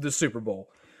Super Bowl.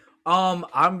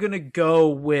 I'm gonna go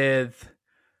with.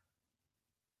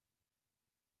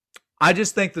 I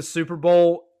just think the Super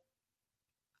Bowl.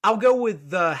 I'll go with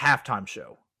the halftime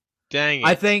show. Dang it.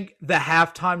 I think the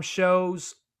halftime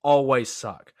shows always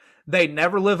suck. They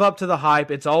never live up to the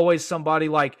hype. It's always somebody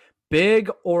like big,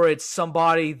 or it's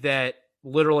somebody that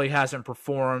literally hasn't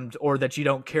performed or that you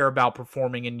don't care about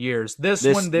performing in years. This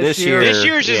year. This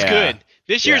year's is good.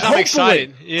 This year's I'm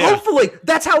excited. Yeah. Hopefully,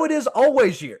 that's how it is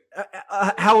always.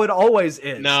 How it always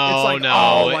is. No, it's like, no.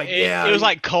 Oh, like, yeah. It was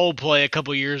like Coldplay a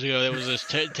couple years ago. That was just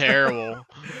terrible.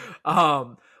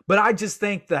 But I just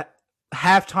think that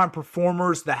halftime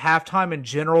performers, the halftime in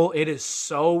general, it is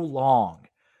so long.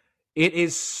 It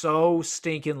is so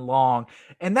stinking long.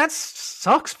 And that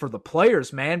sucks for the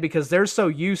players, man, because they're so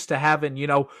used to having,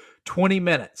 20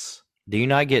 minutes. Do you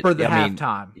not get for the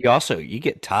halftime? You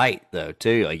get tight though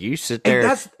too. Like you sit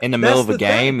there in the middle of a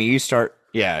game, you start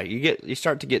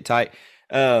to get tight.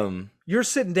 You're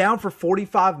sitting down for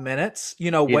 45 minutes,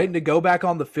 waiting to go back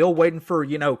on the field, waiting for,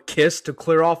 Kiss to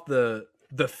clear off the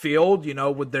field,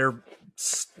 with their,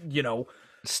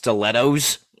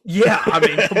 stilettos. Yeah, I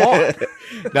mean, come on.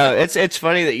 No, it's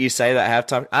funny that you say that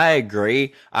halftime. I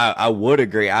agree. I would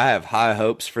agree. I have high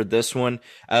hopes for this one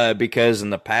because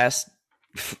in the past,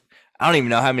 I don't even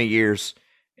know how many years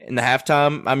in the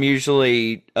halftime, I'm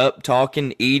usually up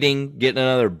talking, eating, getting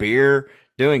another beer,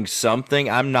 doing something.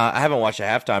 I haven't watched a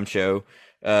halftime show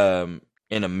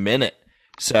in a minute.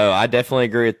 So I definitely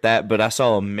agree with that. But I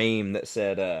saw a meme that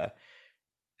said,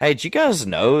 hey, did you guys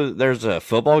know there's a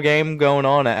football game going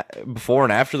on before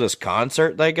and after this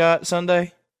concert they got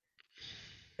Sunday?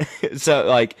 So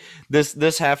like this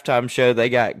halftime show they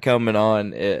got coming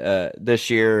on this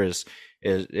year is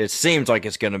it seems like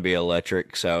it's going to be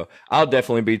electric. So I'll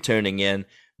definitely be tuning in.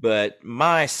 But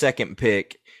my second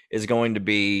pick is going to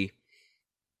be,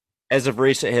 as of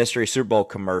recent history, Super Bowl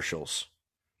commercials.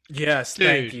 Yes,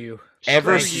 thank you.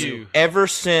 Ever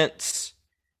since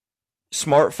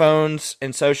smartphones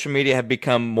and social media have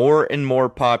become more and more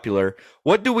popular,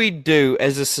 what do we do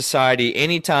as a society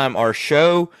anytime our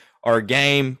show, our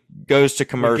game goes to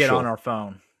commercial? We get on our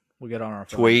phone.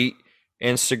 Tweet,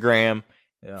 Instagram,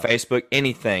 Facebook,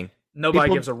 anything.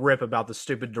 Nobody gives a rip about the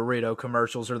stupid Dorito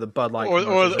commercials or the Bud Light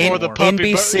or the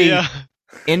puppy.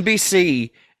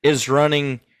 NBC is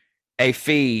running a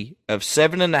fee of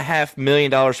 $7.5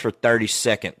 million for 30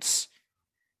 seconds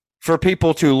for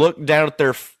people to look down at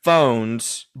their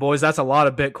phones. Boys, that's a lot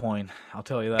of Bitcoin. I'll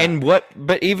tell you that. And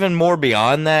but even more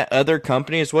beyond that, other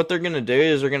companies, what they're going to do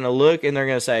is they're going to look and they're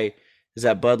going to say, is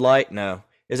that Bud Light? No.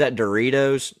 Is that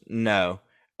Doritos? No.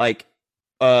 Like,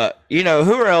 who are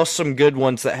else some good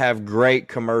ones that have great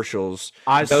commercials?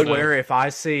 I swear, if I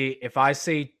see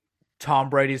Tom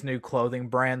Brady's new clothing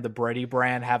brand, the Brady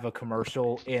brand, have a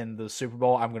commercial in the Super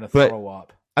Bowl, I'm going to throw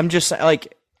up. I'm just saying,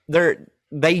 like,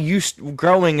 they used,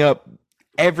 growing up,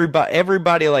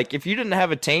 everybody, like, if you didn't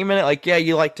have a team in it, like, yeah,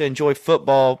 you like to enjoy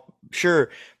football, sure,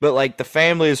 but, like, the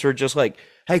families were just like,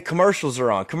 hey, commercials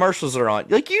are on.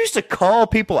 Like, you used to call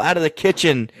people out of the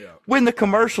kitchen when the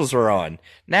commercials were on.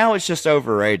 Now it's just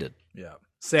overrated. Yeah.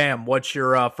 Sam, what's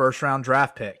your first round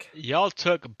draft pick? Y'all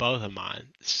took both of mine.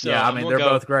 So yeah, I mean, they're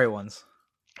both great ones.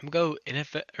 I'm going to go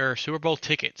NFL or Super Bowl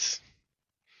tickets.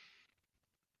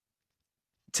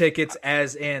 Tickets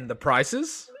as in the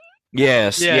prices?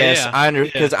 Yes. I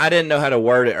understand, because I didn't know how to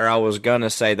word it, or I was going to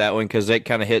say that one because it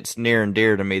kind of hits near and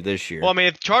dear to me this year. Well, I mean,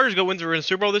 if the Chargers go win the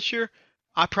Super Bowl this year,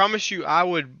 I promise you I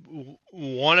would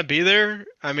want to be there.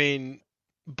 I mean,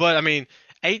 but I mean,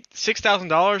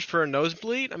 $6,000 for a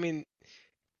nosebleed? I mean,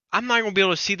 I'm not going to be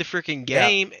able to see the freaking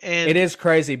game. Yeah. And it is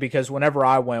crazy because whenever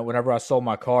I sold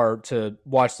my car to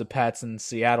watch the Pats in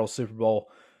Seattle Super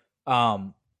Bowl,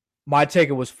 my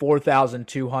ticket was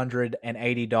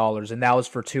 $4,280, and that was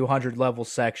for 200 level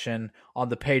section on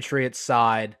the Patriots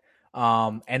side.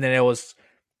 And then it was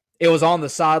on the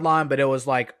sideline, but it was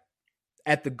like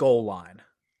at the goal line.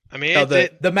 I mean, so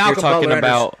the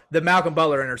Malcolm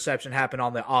Butler interception happened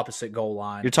on the opposite goal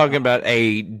line. You're talking about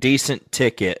a decent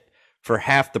ticket for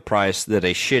half the price that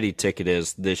a shitty ticket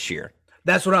is this year.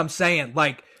 That's what I'm saying.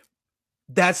 Like,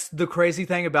 that's the crazy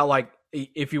thing about, like,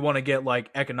 if you want to get, like,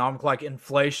 economic, like,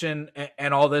 inflation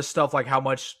and all this stuff, like how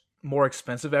much more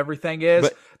expensive everything is.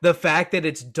 But the fact that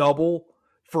it's double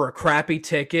for a crappy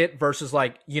ticket versus,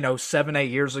 like,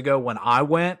 7-8 years ago when I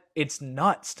went, it's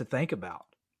nuts to think about.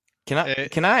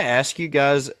 Can I ask you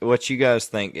guys what you guys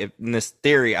think? If in this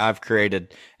theory I've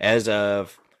created as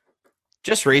of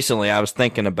just recently, I was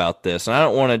thinking about this, and I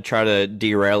don't want to try to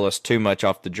derail us too much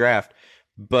off the draft,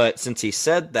 but since he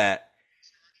said that,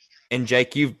 and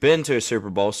Jake, you've been to a Super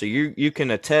Bowl, so you can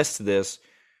attest to this.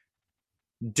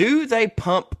 Do they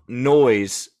pump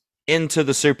noise into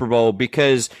the Super Bowl?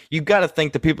 Because you've got to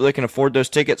think the people that can afford those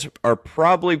tickets are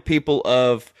probably people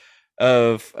of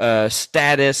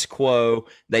status quo.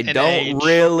 They And don't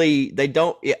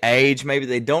age. Maybe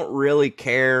they don't really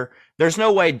care. There's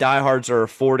no way diehards are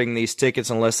affording these tickets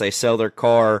unless they sell their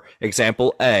car.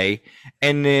 Example A,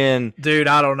 and then Dude,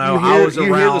 I don't know. You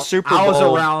hear the Super I was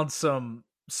Bowl. around some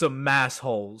mass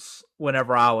holes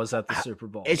whenever I was at the Super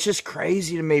Bowl. It's just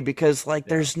crazy to me because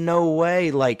there's no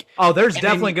way Oh, there's and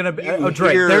definitely then going to be you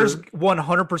Drake. hear- There's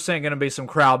 100% going to be some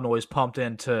crowd noise pumped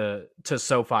into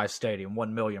SoFi Stadium.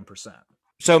 1,000,000%.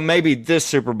 So maybe this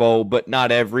Super Bowl, but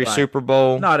not every Right. Super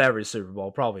Bowl. Not every Super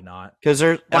Bowl, probably not. Because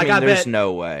there's I there's bet-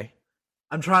 no way.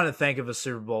 I'm trying to think of a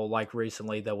Super Bowl like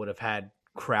recently that would have had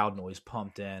crowd noise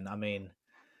pumped in. I mean,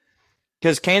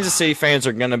 Because Kansas City fans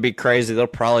are going to be crazy. They'll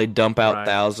probably dump out Right.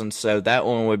 thousands, so that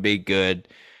one would be good.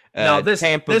 no, this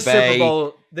Tampa this Bay. Super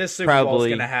Bowl is probably-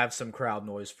 going to have some crowd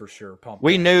noise for sure. Pumped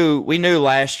We in. knew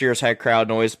last year's had crowd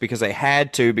noise because they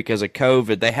had to because of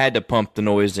COVID. They had to pump the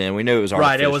noise in. We knew it was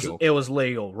Right, artificial. it was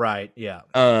legal, right? Yeah.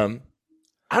 I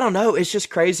don't know. It's just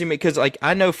crazy to me because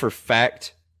I know for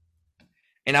fact,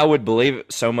 and I would believe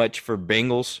it so much for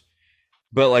Bengals,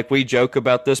 but we joke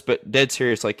about this, but dead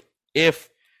serious. If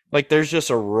there's just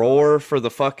a roar for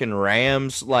the fucking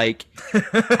Rams,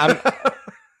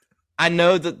 I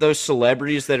know that those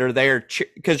celebrities that are there,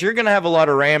 because you're gonna have a lot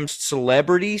of Rams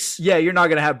celebrities. Yeah, you're not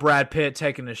going to have Brad Pitt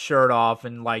taking his shirt off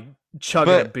and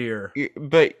chugging a beer.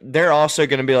 But they're also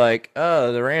going to be like,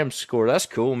 oh, the Rams scored. That's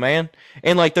cool, man.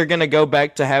 And they're going to go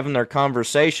back to having their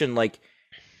conversation.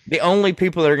 The only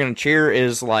people that are going to cheer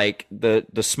is the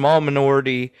small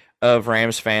minority of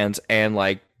Rams fans and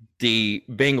the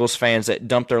Bengals fans that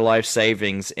dump their life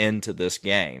savings into this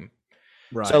game.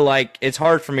 Right. So it's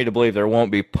hard for me to believe there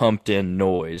won't be pumped in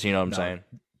noise. You know what I'm saying?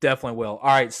 Definitely will. All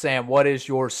right, Sam, what is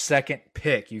your second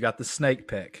pick? You got the snake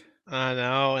pick. I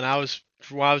know, and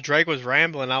while Drake was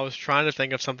rambling, I was trying to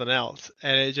think of something else,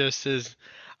 and it just is,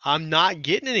 I'm not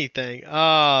getting anything.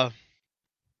 I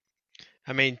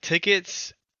mean,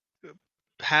 tickets,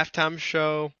 halftime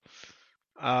show.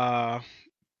 I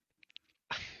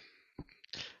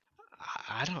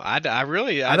don't. I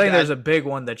really. I think there's a big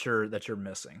one that you're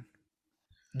missing.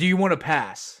 Do you want to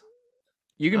pass?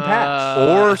 You can pass.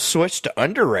 Or switch to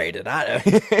underrated.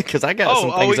 Because I got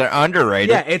some things that are underrated.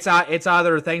 Yeah, it's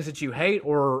either things that you hate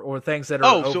or things that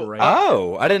are overrated.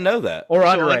 I didn't know that. Or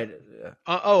underrated. Yeah,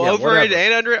 overrated whatever.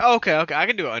 and underrated. Okay, I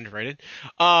can do it underrated.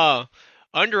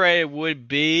 Underrated would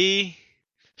be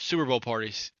Super Bowl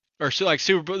parties or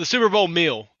the Super Bowl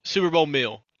meal.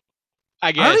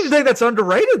 I guess. I don't even think that's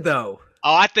underrated though.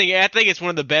 Oh, I think it's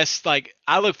one of the best. I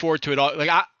look forward to it all.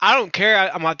 I don't care.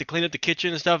 I'm gonna have to clean up the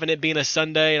kitchen and stuff, and it being a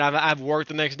Sunday, and I have work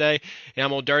the next day, and I'm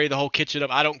gonna dirty the whole kitchen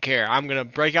up. I don't care. I'm gonna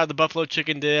break out the buffalo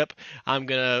chicken dip. I'm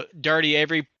gonna dirty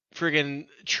every friggin'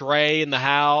 tray in the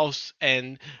house,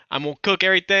 and I'm gonna cook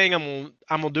everything. I'm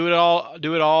gonna do it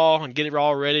all, and get it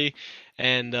all ready.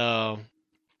 And I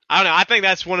don't know. I think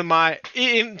that's one of my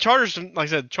Chargers. Like I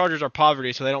said, Chargers are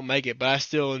poverty, so they don't make it, but I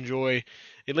still enjoy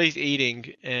at least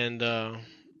eating, and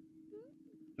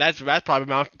that's probably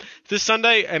my this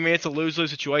Sunday. I mean, it's a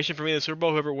lose-lose situation for me in the Super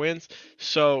Bowl, whoever wins.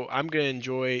 So I'm gonna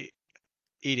enjoy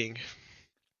eating.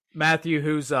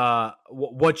 Matthew,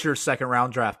 what's your second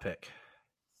round draft pick?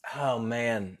 Oh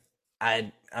man,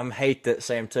 I'm hate that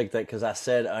Sam took that because I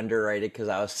said underrated because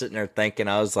I was sitting there thinking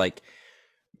I was like,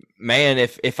 man,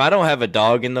 if I don't have a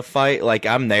dog in the fight,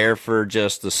 I'm there for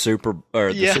just the Super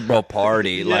Bowl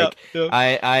party. Yeah.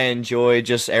 I enjoy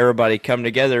just everybody coming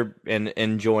together and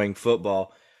enjoying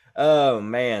football. Oh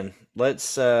man,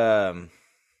 let's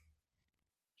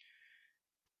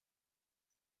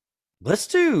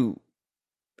do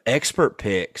expert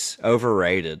picks.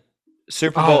 Overrated.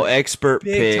 Super Bowl expert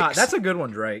Big time. picks. That's a good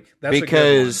one, Drake. That's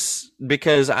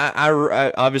because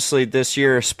I obviously this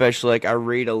year especially I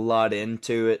read a lot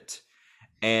into it,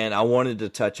 and I wanted to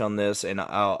touch on this, and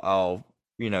I'll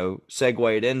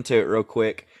segue it into it real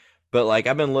quick. But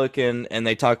I've been looking, and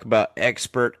they talk about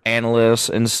expert analysts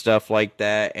and stuff like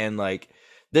that, and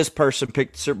this person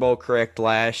picked the Super Bowl correct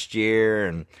last year,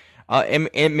 and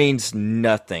it means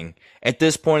nothing. At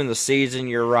this point in the season,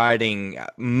 you're riding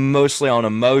mostly on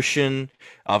emotion,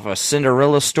 off a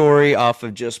Cinderella story, off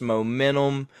of just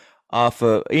momentum, off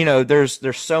of, there's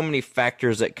so many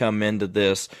factors that come into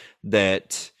this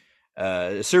that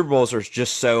Super Bowls are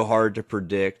just so hard to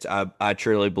predict. I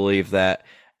truly believe that.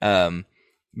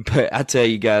 But I tell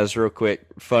you guys real quick,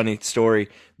 funny story.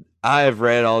 I have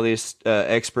read all these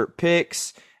expert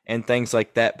picks and things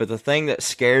like that, but the thing that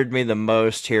scared me the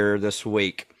most here this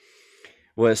week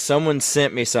was someone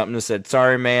sent me something that said,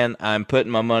 sorry, man, I'm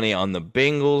putting my money on the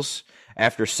Bengals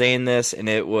after seeing this, and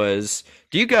it was,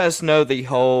 do you guys know the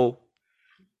whole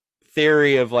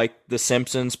theory of, like, The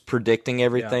Simpsons predicting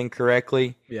everything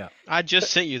correctly? Yeah. I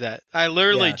just sent you that. I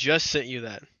literally Yeah. just sent you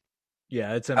that.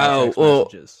 Yeah, it's in my text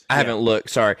messages. I haven't looked,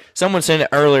 sorry. Someone sent it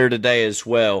earlier today as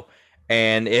well,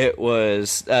 and it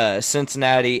was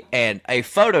Cincinnati and a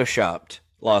photoshopped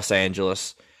Los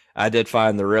Angeles. I did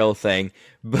find the real thing,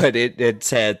 but it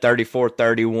said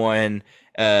 34-31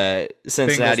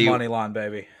 Cincinnati. Bengals money line,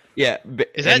 baby. Yeah.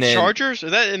 Is that Chargers?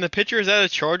 Is that in the picture? Is that a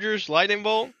Chargers lightning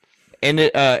bolt? In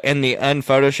the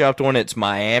unphotoshopped one, it's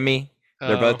Miami.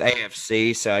 They're both Oh.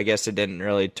 AFC, so I guess it didn't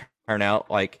really turn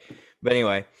out like. But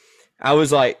anyway, I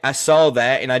was like, I saw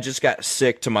that and I just got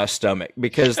sick to my stomach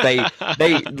because they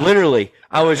literally,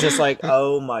 I was just like,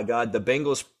 oh my god, the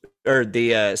Bengals or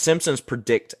the Simpsons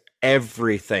predict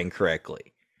everything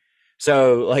correctly.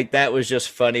 So like that was just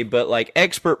funny, but like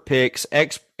expert picks,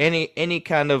 any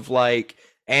kind of like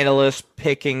analyst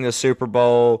picking the Super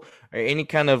Bowl or any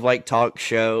kind of like talk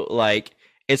show, like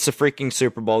it's the freaking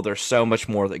Super Bowl. There's so much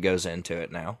more that goes into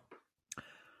it now.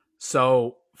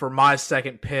 So for my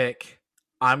second pick,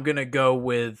 I'm going to go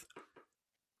with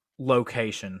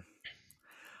location.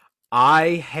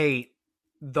 I hate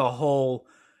the whole,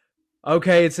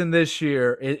 okay, it's in this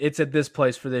year, it's at this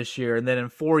place for this year, and then in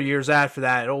 4 years after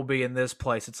that, it'll be in this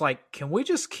place. It's like, can we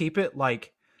just keep it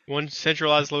like... One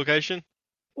centralized location?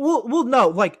 Well, no,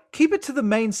 like, keep it to the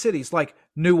main cities. Like,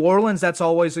 New Orleans, that's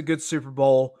always a good Super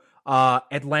Bowl.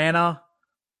 Atlanta,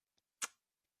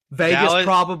 Vegas,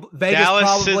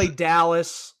 probably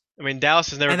Dallas. I mean,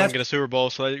 Dallas is never And going to get a Super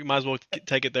Bowl, so you might as well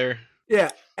take it there. Yeah,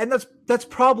 and that's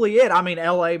probably it. I mean,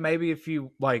 LA, maybe if you,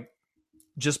 like,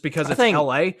 just because it's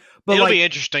LA. But it'll like, be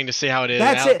interesting to see how it is,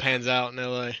 that's how it it. pans out in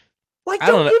LA. Like,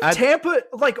 don't give Tampa,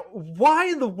 like, why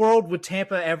in the world would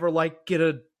Tampa ever, like, get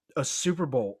a Super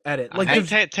Bowl at it? Like,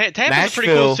 Tampa's a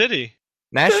pretty cool city.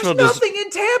 There's nothing in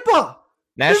Tampa.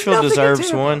 Nashville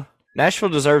deserves one. Nashville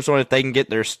deserves one if they can get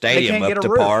their stadium up to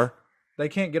par. They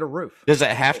can't get a roof. Does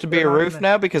it have to be a roof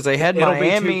now? Because they had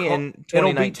Miami in 2019.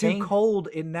 It'll be too cold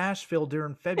in Nashville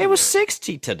during February. It was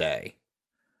 60 today.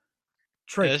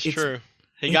 That's true.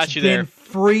 He got you there.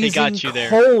 Freezing he got you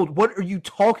cold. There. What are you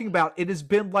talking about? It has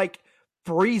been like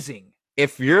freezing.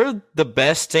 If you're the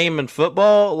best team in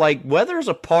football, like weather's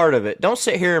a part of it. Don't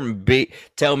sit here and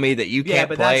tell me that you can't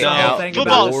play out. Thing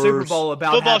about the Super Bowl.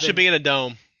 About football should be in a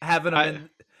dome. Having them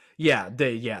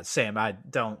in, Sam. I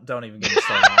don't even get me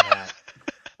started on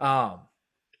that.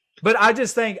 But I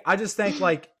just think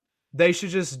like they should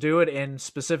just do it in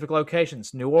specific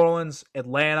locations: New Orleans,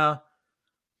 Atlanta,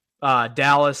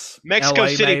 Dallas, Mexico LA,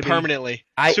 City maybe. Permanently.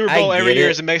 Super Bowl every year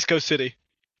is in Mexico City.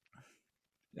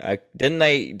 Didn't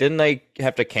they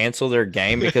have to cancel their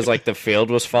game because like the field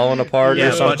was falling apart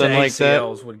or something like that?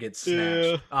 ACLs would get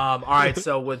snatched. All right,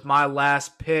 so with my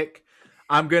last pick,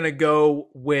 I'm gonna go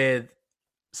with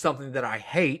something that I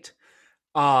hate: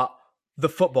 the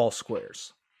football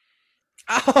squares.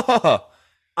 Oh.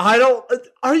 I don't.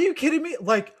 Are you kidding me?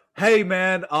 Like, hey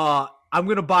man, I'm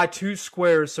gonna buy 2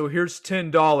 squares, so here's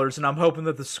 $10, and I'm hoping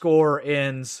that the score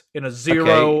ends in a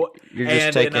 0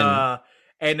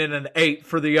 and in an 8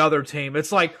 for the other team.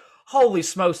 It's like, holy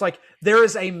smokes! Like, there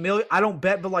is a million. I don't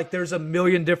bet, but like, there's a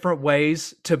million different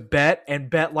ways to bet and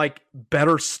bet like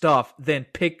better stuff than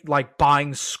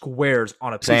buying squares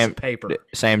on a piece of paper.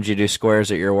 Sam, did you do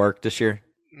squares at your work this year?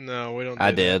 No, we don't.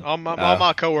 I did. All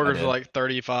my coworkers are like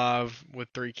 35 with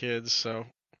 3 kids, so.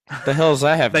 The hell does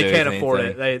that have to do They with can't afford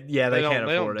anything? it. They can't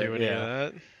afford They don't do it. any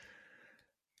of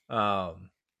that.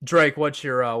 Drake, what's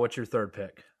your third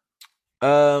pick?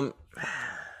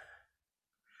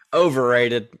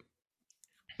 Overrated.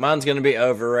 Mine's gonna be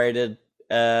overrated.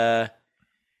 I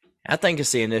think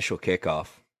it's the initial kickoff.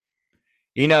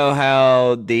 You know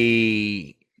how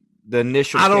the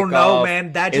initial I don't know, kickoff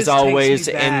man. That just is always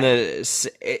takes me in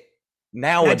back.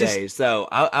 nowadays though.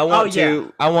 I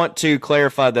want to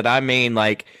clarify that I mean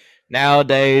like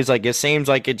nowadays, like it seems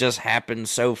like it just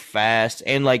happens so fast,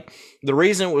 and like the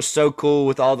reason it was so cool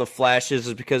with all the flashes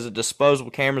is because of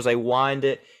disposable cameras. They wind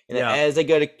it, and as they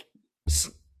go to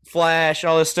flash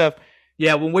all this stuff.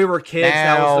 Yeah, when we were kids,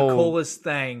 that was the coolest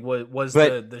thing. Was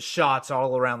the shots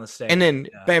all around the stadium, and then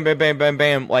bam, bam, bam, bam,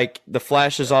 bam, like the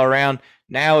flashes all around.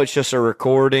 Now it's just a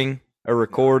recording.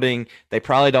 They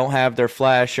probably don't have their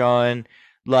flash on.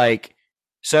 Like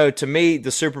So to me,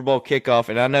 the Super Bowl kickoff,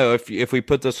 and I know if we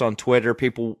put this on Twitter,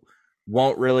 people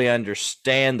won't really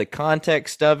understand the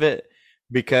context of it,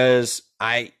 because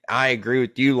I agree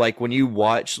with you. Like when you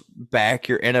watch back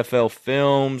your NFL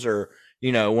films or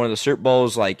one of the Super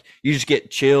Bowls, like you just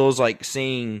get chills, like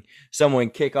seeing someone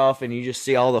kick off and you just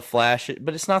see all the flash.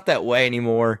 But it's not that way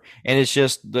anymore, and it's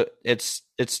just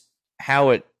it's how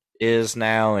it is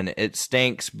now, and it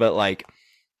stinks. But like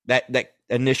that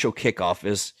initial kickoff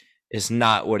is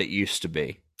not what it used to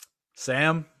be.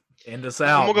 Sam, end us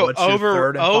out. I'm gonna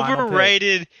go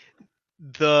overrated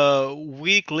the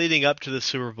week leading up to the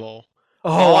Super Bowl.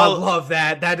 Oh, I love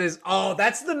that.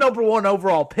 That's the number one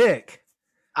overall pick.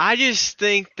 I just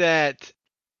think that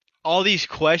all these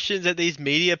questions that these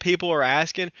media people are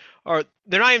asking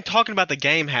they're not even talking about the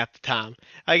game half the time.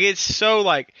 Like it's so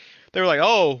like they were like,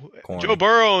 oh, corny. Joe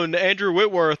Burrow and Andrew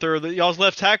Whitworth or y'all's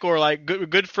left tackle are like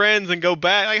good friends and go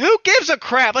back. Like who gives a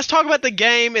crap? Let's talk about the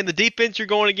game and the defense you're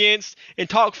going against and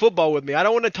talk football with me. I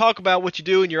don't want to talk about what you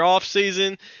do in your off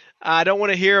season. I don't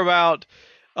want to hear about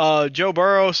Joe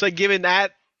Burrow. So given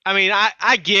that, I mean,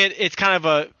 I get it's kind of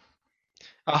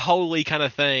a holy kind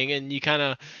of thing, and you kind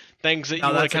of things that you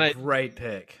want to kind of great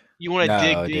pick. You want to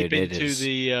dig deep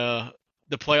into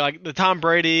the play, like the Tom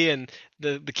Brady and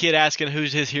the kid asking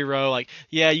who's his hero. Like,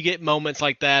 yeah, you get moments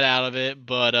like that out of it,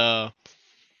 but I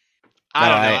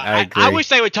don't know. I wish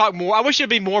they would talk more. I wish it'd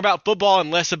be more about football and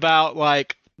less about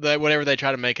like whatever they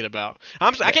try to make it about.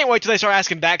 I can't wait till they start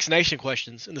asking vaccination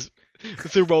questions in the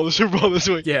Super Bowl this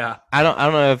week. Yeah, I don't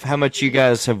know how much you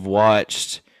guys have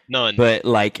watched. None, but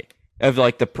like of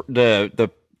like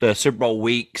the Super Bowl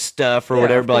week stuff or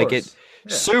whatever, but like it's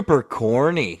super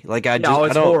corny. Like I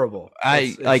don't. Horrible.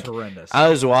 It's horrendous. I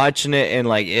was watching it and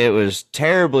like it was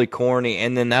terribly corny.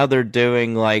 And then now they're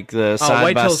doing like the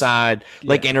side by side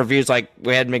like interviews. Like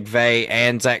we had McVay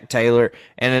and Zach Taylor,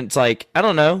 and it's like I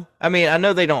don't know. I mean, I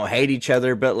know they don't hate each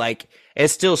other, but like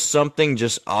it's still something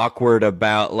just awkward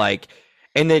about like.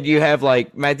 And then you have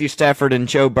like Matthew Stafford and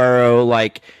Joe Burrow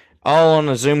like all on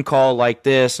a Zoom call like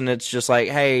this, and it's just like,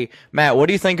 hey, Matt, what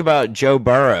do you think about Joe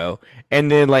Burrow?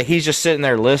 And then, like, he's just sitting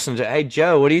there listening to, hey,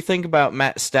 Joe, what do you think about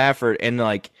Matt Stafford? And,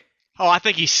 like... Oh, I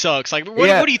think he sucks. Like,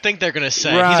 what do you think they're going to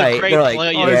say? Right. He's a great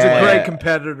player. He's a great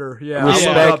competitor. Yeah,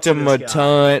 respect him a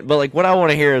ton. But, like, what I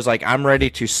want to hear is, like, I'm ready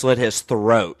to slit his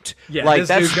throat. Yeah, like,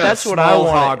 that's what I want.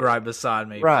 Hog right beside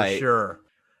me, for sure.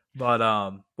 But,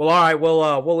 well, all right,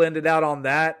 we'll end it out on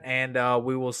that, and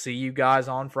we will see you guys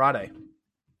on Friday.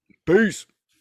 Peace.